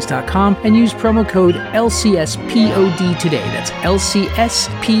bcwsupplies.com and use promo code LCSPOD today. That's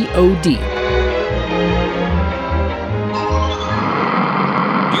LCSPOD.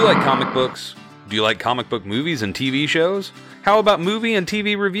 Do you like comic books? Do you like comic book movies and TV shows? How about movie and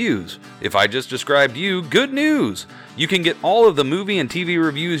TV reviews? If I just described you, good news! You can get all of the movie and TV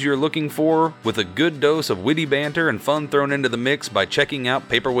reviews you're looking for with a good dose of witty banter and fun thrown into the mix by checking out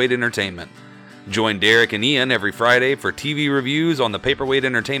Paperweight Entertainment. Join Derek and Ian every Friday for TV reviews on the Paperweight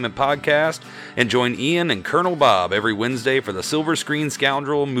Entertainment podcast, and join Ian and Colonel Bob every Wednesday for the Silver Screen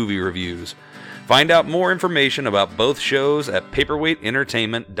Scoundrel movie reviews. Find out more information about both shows at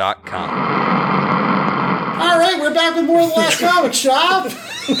paperweightentertainment.com. All right, we're back with more of The Last Comic Shop.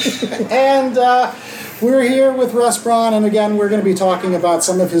 And we're here with Russ Braun, and again, we're going to be talking about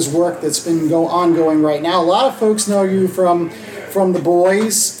some of his work that's been ongoing right now. A lot of folks know you from The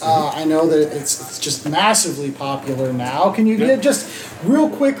Boys. I know that it's just massively popular now. Can you get just real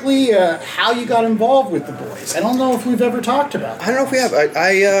quickly how you got involved with The Boys? I don't know if we've ever talked about that. I don't know if we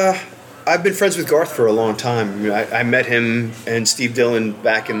have. I've been friends with Garth for a long time. I met him and Steve Dillon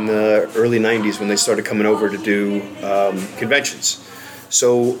back in the early 90s when they started coming over to do conventions.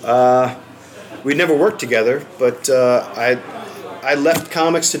 So we never worked together, but I left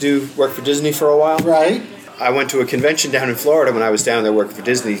comics to do work for Disney for a while. Right. I went to a convention down in Florida when I was down there working for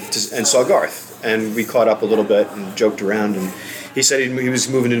Disney and saw Garth. And we caught up a little bit and joked around. And he said he was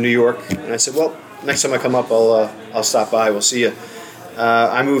moving to New York. And I said, well, next time I come up, I'll stop by. We'll see you.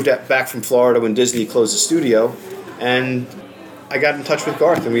 I moved back from Florida when Disney closed the studio, and I got in touch with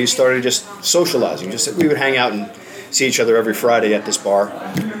Garth, and we started just socializing. We would hang out and see each other every Friday at this bar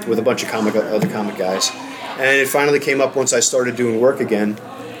with a bunch of other comic guys. And it finally came up once I started doing work again.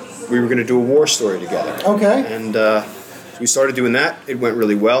 We were going to do a war story together. Okay. And we started doing that. It went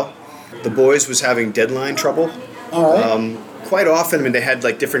really well. The Boys was having deadline trouble. All right. Quite often, I mean, they had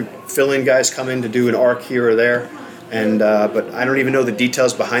like different fill-in guys come in to do an arc here or there. And but I don't even know the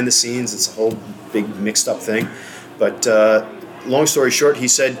details behind the scenes. It's a whole big mixed-up thing. But long story short, he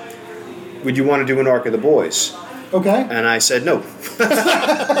said, would you want to do an arc of The Boys? Okay. And I said no.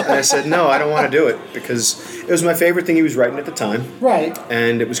 And I said, no, I don't want to do it because it was my favorite thing he was writing at the time. Right.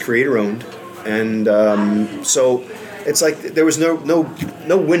 And it was creator-owned. And so it's like there was no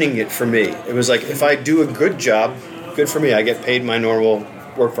winning it for me. It was like if I do a good job, good for me. I get paid my normal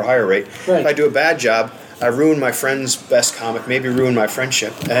work-for-hire rate. Right. If I do a bad job, I ruin my friend's best comic, maybe ruin my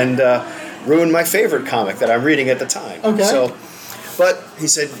friendship, and ruin my favorite comic that I'm reading at the time. Okay. So, but he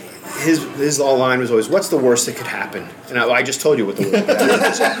said his line was always, "What's the worst that could happen?" And I just told you what the worst that could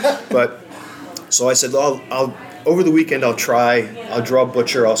happen. But so I said, I'll over the weekend I'll draw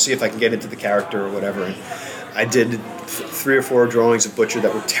Butcher. I'll see if I can get into the character or whatever. And I did 3 or 4 drawings of Butcher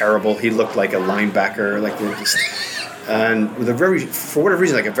that were terrible. He looked like a linebacker, like just. And with for whatever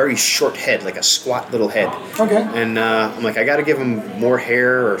reason, like a very short head, like a squat little head. Okay. And I'm like, I got to give him more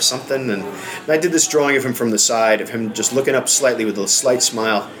hair or something. And I did this drawing of him from the side, of him just looking up slightly with a slight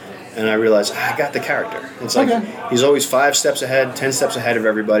smile. And I realized, I got the character. It's like he's always 5 steps ahead, 10 steps ahead of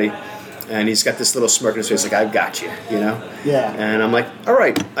everybody. And he's got this little smirk in his face, like, I've got you, you know? Yeah. And I'm like, all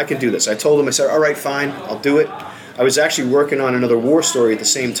right, I can do this. I told him, I said, all right, fine, I'll do it. I was actually working on another war story at the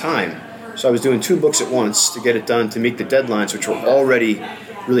same time. So I was doing 2 books at once to get it done to meet the deadlines, which were already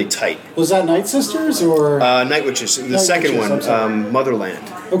really tight. Was that Night Sisters or Night Witches? The second one, Motherland.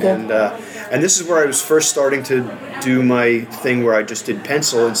 Okay. And this is where I was first starting to do my thing where I just did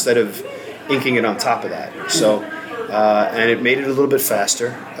pencil instead of inking it on top of that. So, and it made it a little bit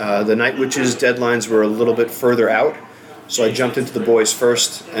faster. The Night Witches deadlines were a little bit further out, so I jumped into The Boys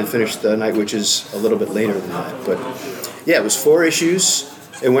first and finished the Night Witches a little bit later than that. But yeah, it was 4 issues.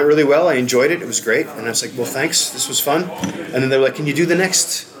 It went really well. I enjoyed it. It was great. And I was like, well, thanks. This was fun. And then they were like, can you do the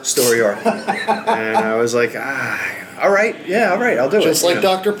next story arc? And I was like, all right. Yeah, all right. I'll do it. Just like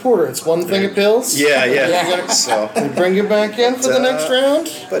Dr. Porter. It's one thing of pills. Yeah. So we bring you back in for the next round.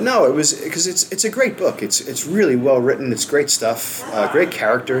 But no, it was because it's a great book. It's really well written. It's great stuff. Great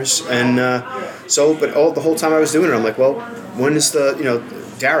characters. And the whole time I was doing it, I'm like, well, when is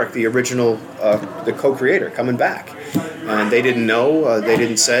Derek, the original, the co-creator, coming back? And they didn't know, they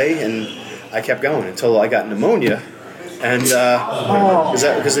didn't say, and I kept going until I got pneumonia. And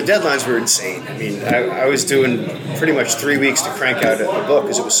because the deadlines were insane. I mean, I was doing pretty much 3 weeks to crank out a book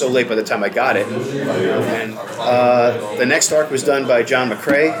because it was so late by the time I got it. And the next arc was done by John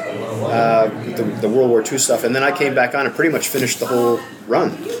McCrae, the World War II stuff. And then I came back on and pretty much finished the whole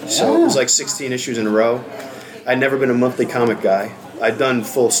run. So it was like 16 issues in a row. I'd never been a monthly comic guy. I'd done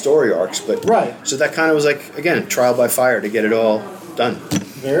full story arcs, but so that kind of was like, again, trial by fire to get it all done.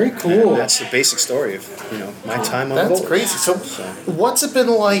 Very cool. And that's the basic story of my time on the That's crazy. So, what's it been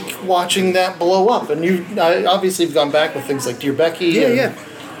like watching that blow up? And you obviously have gone back with things like Dear Becky.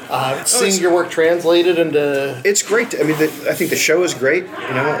 Seeing your work translated into... It's great. I mean, I think the show is great.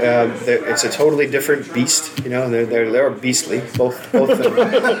 It's a totally different beast. They're beastly, both of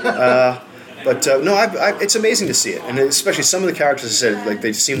them. But it's amazing to see it, and especially some of the characters. I said, like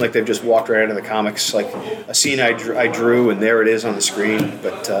they seem like they've just walked right out of the comics, like a scene I drew, and there it is on the screen.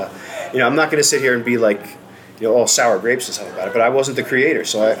 But I'm not going to sit here and be like, all sour grapes and stuff about it. But I wasn't the creator,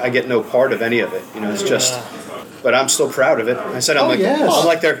 so I get no part of any of it. It's just. But I'm still proud of it. I said I'm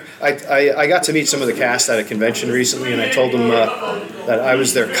like their. I got to meet some of the cast at a convention recently, and I told them that I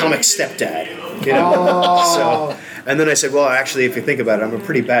was their comic stepdad. So. And then I said, well, actually, if you think about it, I'm a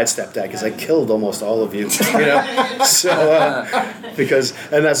pretty bad stepdad because I killed almost all of you, So,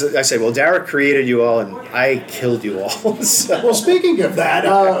 and as I say, well, Derek created you all, and I killed you all. So. Well, speaking of that,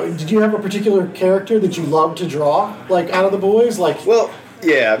 did you have a particular character that you loved to draw, like out of the boys, Well,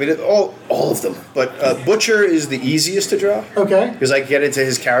 yeah, I mean, all of them. But Butcher is the easiest to draw. Okay. Because I get into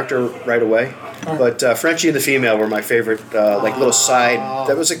his character right away. But Frenchie and the Female were my favorite, little side.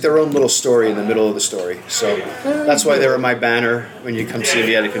 That was like their own little story in the middle of the story. So that's why they were my banner when you come see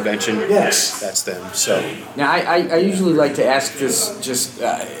me at a convention. Yes. That's them. So now, I usually like to ask this just,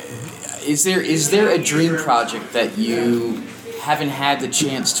 is there a dream project that you haven't had the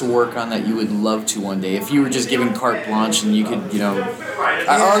chance to work on that you would love to one day? If you were just given carte blanche and you could,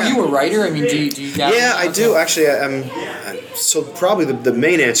 are you a writer? I mean, do you dabble? Yeah, I do. Actually, so probably the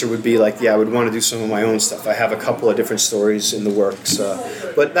main answer would be I would want to do some of my own stuff. I have a couple of different stories in the works.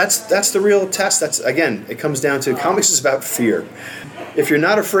 But that's the real test. That's, again, it comes down to comics is about fear. If you're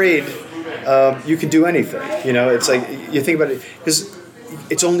not afraid, you can do anything. It's like, you think about it, because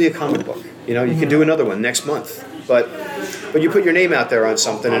it's only a comic book. You can do another one next month. But you put your name out there on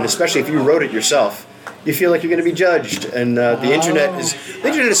something, and especially if you wrote it yourself, you feel like you're going to be judged. And the internet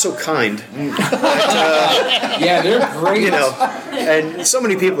is so kind. Yeah, they're great. And so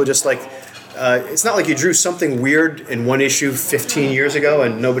many people just it's not like you drew something weird in one issue 15 years ago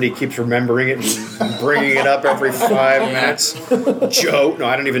and nobody keeps remembering it and bringing it up every 5 minutes. Joe, no,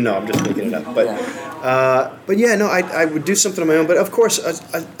 I don't even know. I'm just making it up. But yeah, no, I would do something on my own. But of course,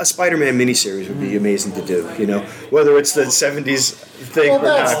 a Spider-Man miniseries would be amazing to do. Whether it's the 70s thing or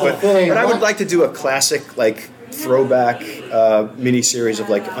not. But I would like to do a classic throwback miniseries of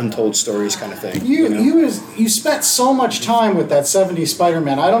untold stories kind of thing. You spent so much time with that 70s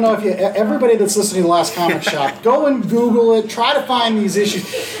Spider-Man. I don't know if everybody that's listening to the last comic shop, go and Google it, try to find these issues.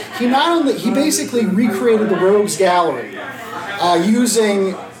 He basically recreated the Rogues Gallery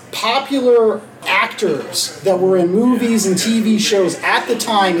using popular actors that were in movies and TV shows at the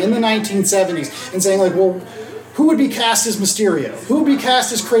time in the 1970s and saying who would be cast as Mysterio? Who would be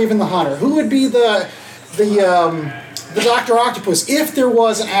cast as Kraven the Hunter? Who would be the Dr. Octopus if there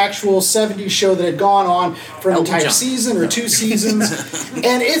was an actual 70s show that had gone on for an entire season or 2 seasons.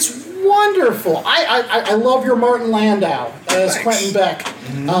 And it's wonderful. I love your Martin Landau as Quentin Beck,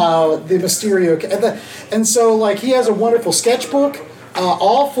 the Mysterio. And so he has a wonderful sketchbook.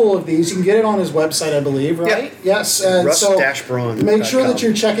 All full of these. You can get it on his website, I believe, right? Yeah. Yes. And Russ-Braun. Make sure that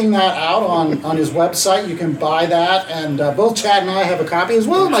you're checking that out on his website. You can buy that, and both Chad and I have a copy as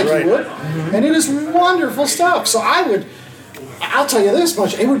well, Mikey Wood. Mm-hmm. And it is wonderful stuff. So I'll tell you this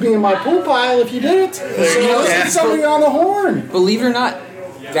much, it would be in my pool pile if you did it. So let's get somebody on the horn. Believe it or not,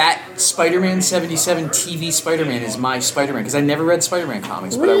 that Spider-Man 77 TV Spider-Man is my Spider-Man, because I never read Spider-Man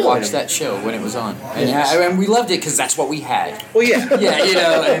comics, but I watched that show when it was on. And we loved it because that's what we had. Well, yeah.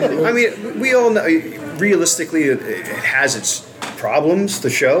 Yeah, I mean, we all know, realistically, it has its problems, the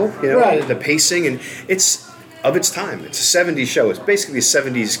show, the pacing, and it's of its time. It's a 70s show. It's basically a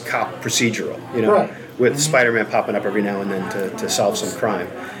 70s cop procedural, with Spider-Man popping up every now and then to solve some crime.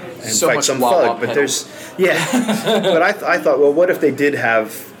 And so fight some thug, but but I thought, well, what if they did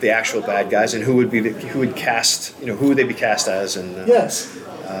have the actual bad guys, and who would cast, who would they be cast as? And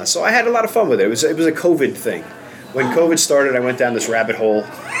so I had a lot of fun with it. It was a COVID thing. When COVID started, I went down this rabbit hole.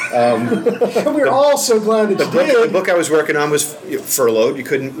 We're all so glad that you did. The book I was working on was furloughed. We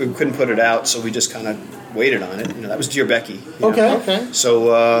couldn't put it out, so we just kind of waited on it. That was Dear Becky. Okay.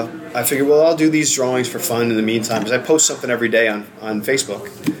 So I figured, well, I'll do these drawings for fun in the meantime, because I post something every day on Facebook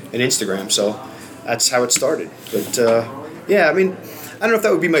and Instagram. So that's how it started. But I mean, I don't know if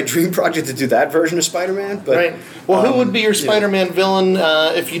that would be my dream project to do that version of Spider-Man. But, right. Well, who would be your Spider-Man villain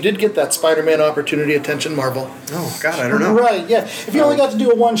if you did get that Spider-Man opportunity? Attention, Marvel. Oh, God, I don't know. Right, yeah. If you only got to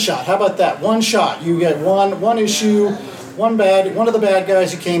do a one-shot, how about that? One shot. You get one issue, one of the bad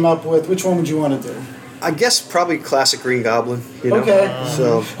guys you came up with. Which one would you want to do? I guess probably classic Green Goblin. Okay.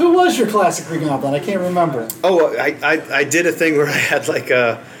 So who was your classic Green Goblin? I can't remember. Oh, I did a thing where I had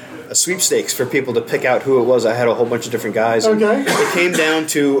a sweepstakes for people to pick out who it was. I had a whole bunch of different guys. Okay. It came down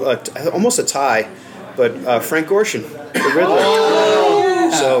to almost a tie, but Frank Gorshin, the Riddler.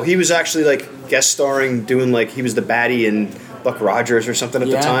 Oh. So he was actually guest starring, doing he was the baddie in Buck Rogers or something at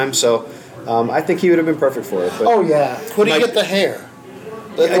the time. So I think he would have been perfect for it. But oh yeah. Would he get the hair?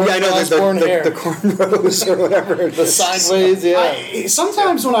 I know Osborn hair. the cornrows or whatever. The sideways, yeah.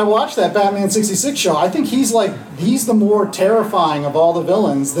 Sometimes when I watch that Batman 66 show, I think he's the more terrifying of all the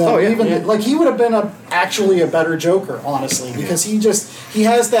villains. Like he would have been actually a better Joker, honestly, because he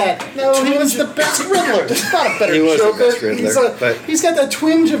has that. No, he was the best Riddler. He's not a better He was Joker. the best Riddler, but he's got that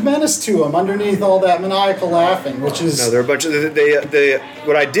twinge of menace to him underneath all that maniacal laughing, which is. no, there are a bunch of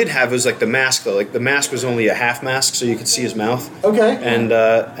what I did have was like the mask though. Like the mask was only a half mask, so you could see his mouth. Okay. And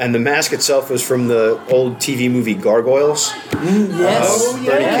the mask itself was from the old TV movie Gargoyles. Yes.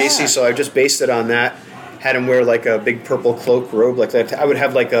 Bernie Casey. So I just based it on that. Had him wear like a big purple cloak robe like that. I would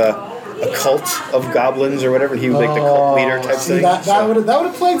have like a cult of goblins or whatever, and he was like the cult leader type thing. That would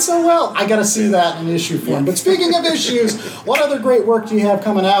have played so well. I got to see that in an issue form. But speaking of issues, what other great work do you have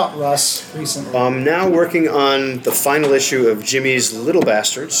coming out, Russ, recently? I'm now working on the final issue of Jimmy's Little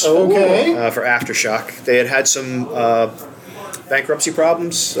Bastards. Okay. For Aftershock. They had some bankruptcy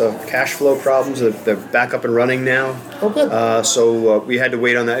problems, cash flow problems. They're back up and running now. Oh, good. So we had to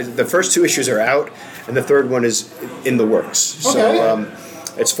wait on that. The first 2 issues are out, and the third one is in the works. Okay. So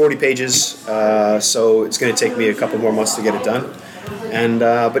it's 40 pages, so it's going to take me a couple more months to get it done. And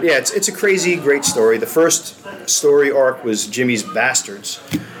but yeah, it's a crazy, great story. The first story arc was Jimmy's Bastards,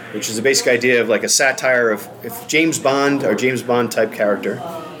 which is the basic idea of like a satire of if James Bond type character,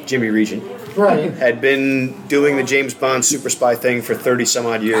 Jimmy Regent, right, had been doing the James Bond super spy thing for 30 some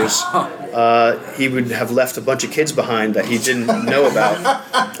odd years, he would have left a bunch of kids behind that he didn't know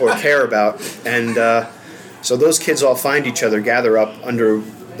about or care about, and so those kids all find each other, gather up under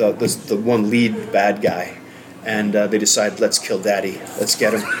the one lead bad guy, and they decide, let's kill Daddy, let's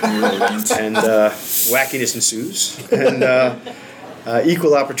get him, and wackiness ensues, and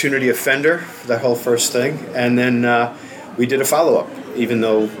equal opportunity offender, that whole first thing, and then we did a follow-up, even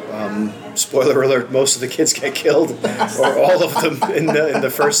though, spoiler alert, most of the kids get killed, or all of them in the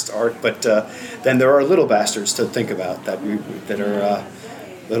first arc, but then there are little bastards to think about that are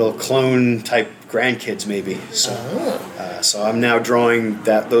little clone-type grandkids, maybe. So I'm now drawing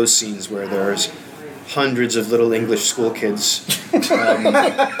those scenes where there's hundreds of little English school kids.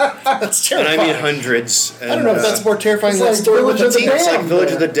 That's terrifying. And I mean hundreds. And, I don't know if that's more terrifying than that story with the team. It's like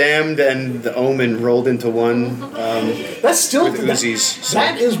Village of the Damned and The Omen rolled into one. That's still with Uzis.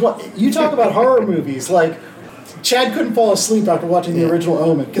 That is what you talk about horror movies. Like Chad couldn't fall asleep after watching the original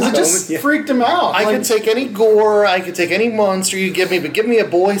Omen because it just freaked him out. I could take any gore, I could take any monster you give me, but give me a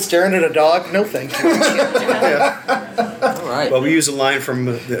boy staring at a dog, no thank you. All right. Well, we use a line from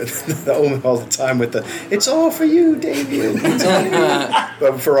the Omen all the time with the "It's all for you, Damien." It's all for you.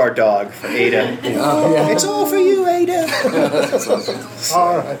 But for our dog, for Ada. It's all for you, Ada.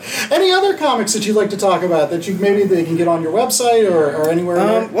 All right. Any other comics that you'd like to talk about that maybe they can get on your website or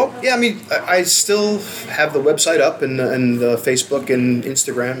anywhere? Well, yeah. I mean, I still have the website up and Facebook and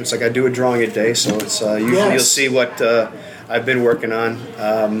Instagram. It's like I do a drawing a day, so it's usually you'll see what I've been working on.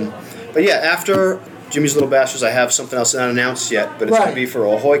 But yeah, after Jimmy's Little Bastards, I have something else not announced yet, but it's going to be for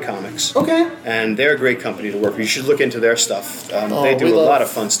Ahoy Comics. Okay. And they're a great company to work with. You should look into their stuff. They do a lot of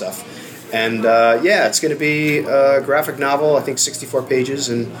fun stuff. And it's going to be a graphic novel, I think 64 pages,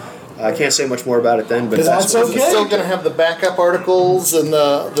 and I can't say much more about it then, but that's okay. It's still going to have the backup articles and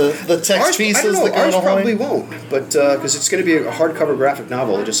the text pieces. I don't know. That Ours probably won't, but because it's going to be a hardcover graphic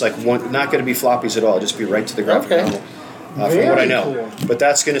novel, just like not going to be floppies at all. Just be right to the graphic novel. From what I know, cool. But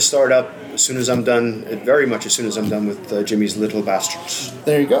that's going to start up as soon as I'm done. Very much as soon as I'm done with Jimmy's Little Bastards.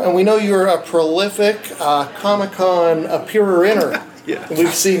 There you go. And we know you're a prolific Comic-Con appearer-inner. Yeah.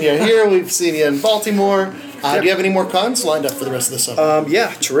 We've seen you here. We've seen you in Baltimore. Do you have any more cons lined up for the rest of the summer?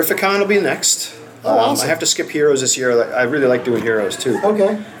 Terrificon will be next. Awesome. I have to skip Heroes this year. I really like doing Heroes too.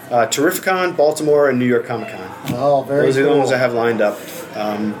 Okay. Terrificon, Baltimore, and New York Comic Con. Oh, very Those are cool. the ones I have lined up.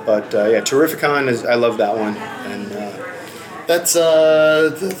 Terrificon I love that one. And that's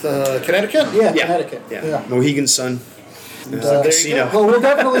Connecticut? Yeah, Connecticut. Yeah. Mohegan's Sun. Casino. Well, we'll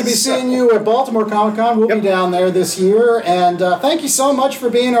definitely be seeing you at Baltimore Comic Con. We'll be down there this year. And thank you so much for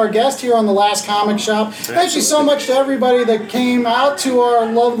being our guest here on the Last Comic Shop. Thank you so much to everybody that came out to our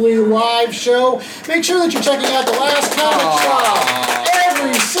lovely live show. Make sure that you're checking out the Last Comic Shop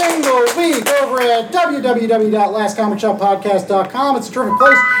every single week over at www.lastcomicshoppodcast.com. It's a terrific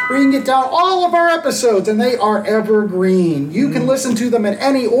place where you can get down all of our episodes, and they are evergreen. You can listen to them in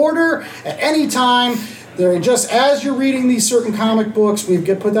any order, at any time. They're just as you're reading these certain comic books. We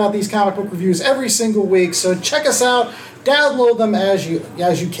put out these comic book reviews every single week, so check us out. Download them as you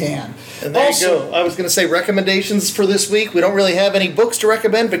can. And there you go. I was going to say recommendations for this week. We don't really have any books to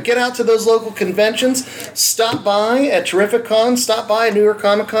recommend, but get out to those local conventions. Stop by at Terrificon. Stop by at New York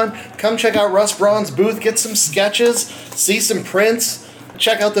Comic Con. Come check out Russ Braun's booth. Get some sketches. See some prints.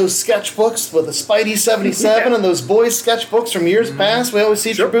 check out those sketchbooks with the Spidey 77 and those boys sketchbooks from years past. We always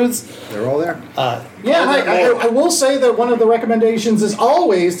see at your booths. They're all there. Yeah, and I will say that one of the recommendations is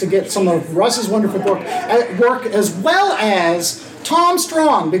always to get some of Russ's wonderful work as well as Tom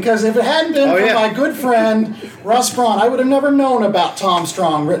Strong, because if it hadn't been for my good friend Russ Braun, I would have never known about Tom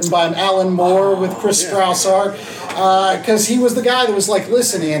Strong, written by Alan Moore with Chris Straussard, because he was the guy that was like,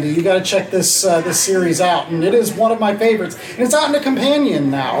 listen, Andy, you got to check this series out, and it is one of my favorites, and it's out in a companion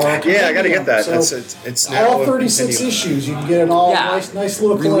now. I got to get that. So it's now all 36 issues. You can get an all nice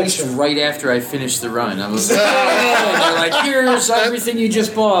little released collection. right after I finished the run. I was like, they're like, here's everything you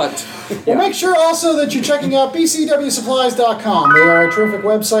just bought. Well, make sure also that you're checking out bcwsupplies.com. They are a terrific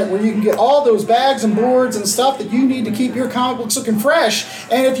website where you can get all those bags and boards and stuff that you need to keep your comic books looking fresh.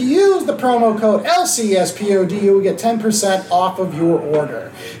 And if you use the promo code LCSPOD, you will get 10% off of your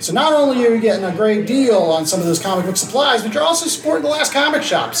order. So not only are you getting a great deal on some of those comic book supplies, but you're also supporting the Last Comic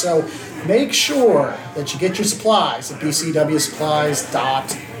Shop. So make sure that you get your supplies at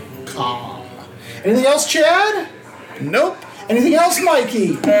bcwsupplies.com. Anything else, Chad? Nope. Anything else,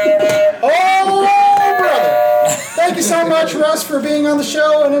 Mikey? Oh, brother. Thank you so much, Russ, for being on the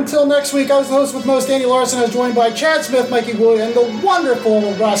show. And until next week, I was the host with most, Andy Larson. I was joined by Chad Smith, Mikey Wood, and the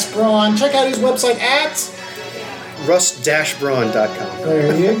wonderful Russ Braun. Check out his website at russ-braun.com.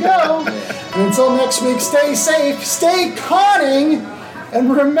 There you go. And until next week, stay safe, stay conning, and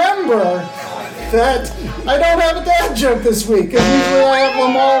remember that I don't have a dad joke this week, because usually I have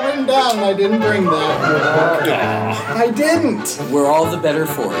them all written down, and I didn't bring that. I didn't. We're all the better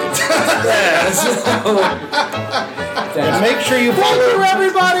for it. And make sure you Thank you,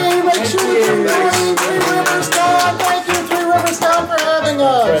 everybody. Make sure you join Three Rivers Town. Thank you, Three Rivers Town, for having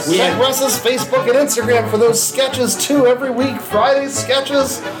us. Check Russ's Facebook and Instagram for those sketches, too, every week. Friday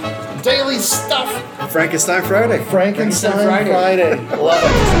sketches, daily stuff. Frankenstein Friday. Frankenstein Friday. Love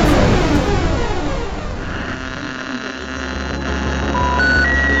it.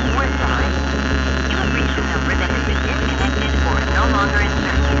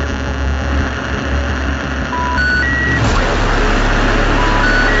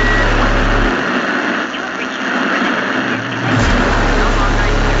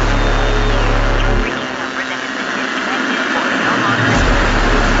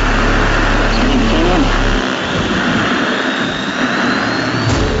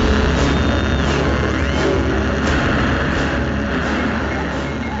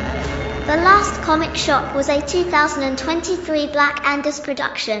 The Last Comic Shop was a 2023 Black Angus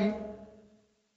production.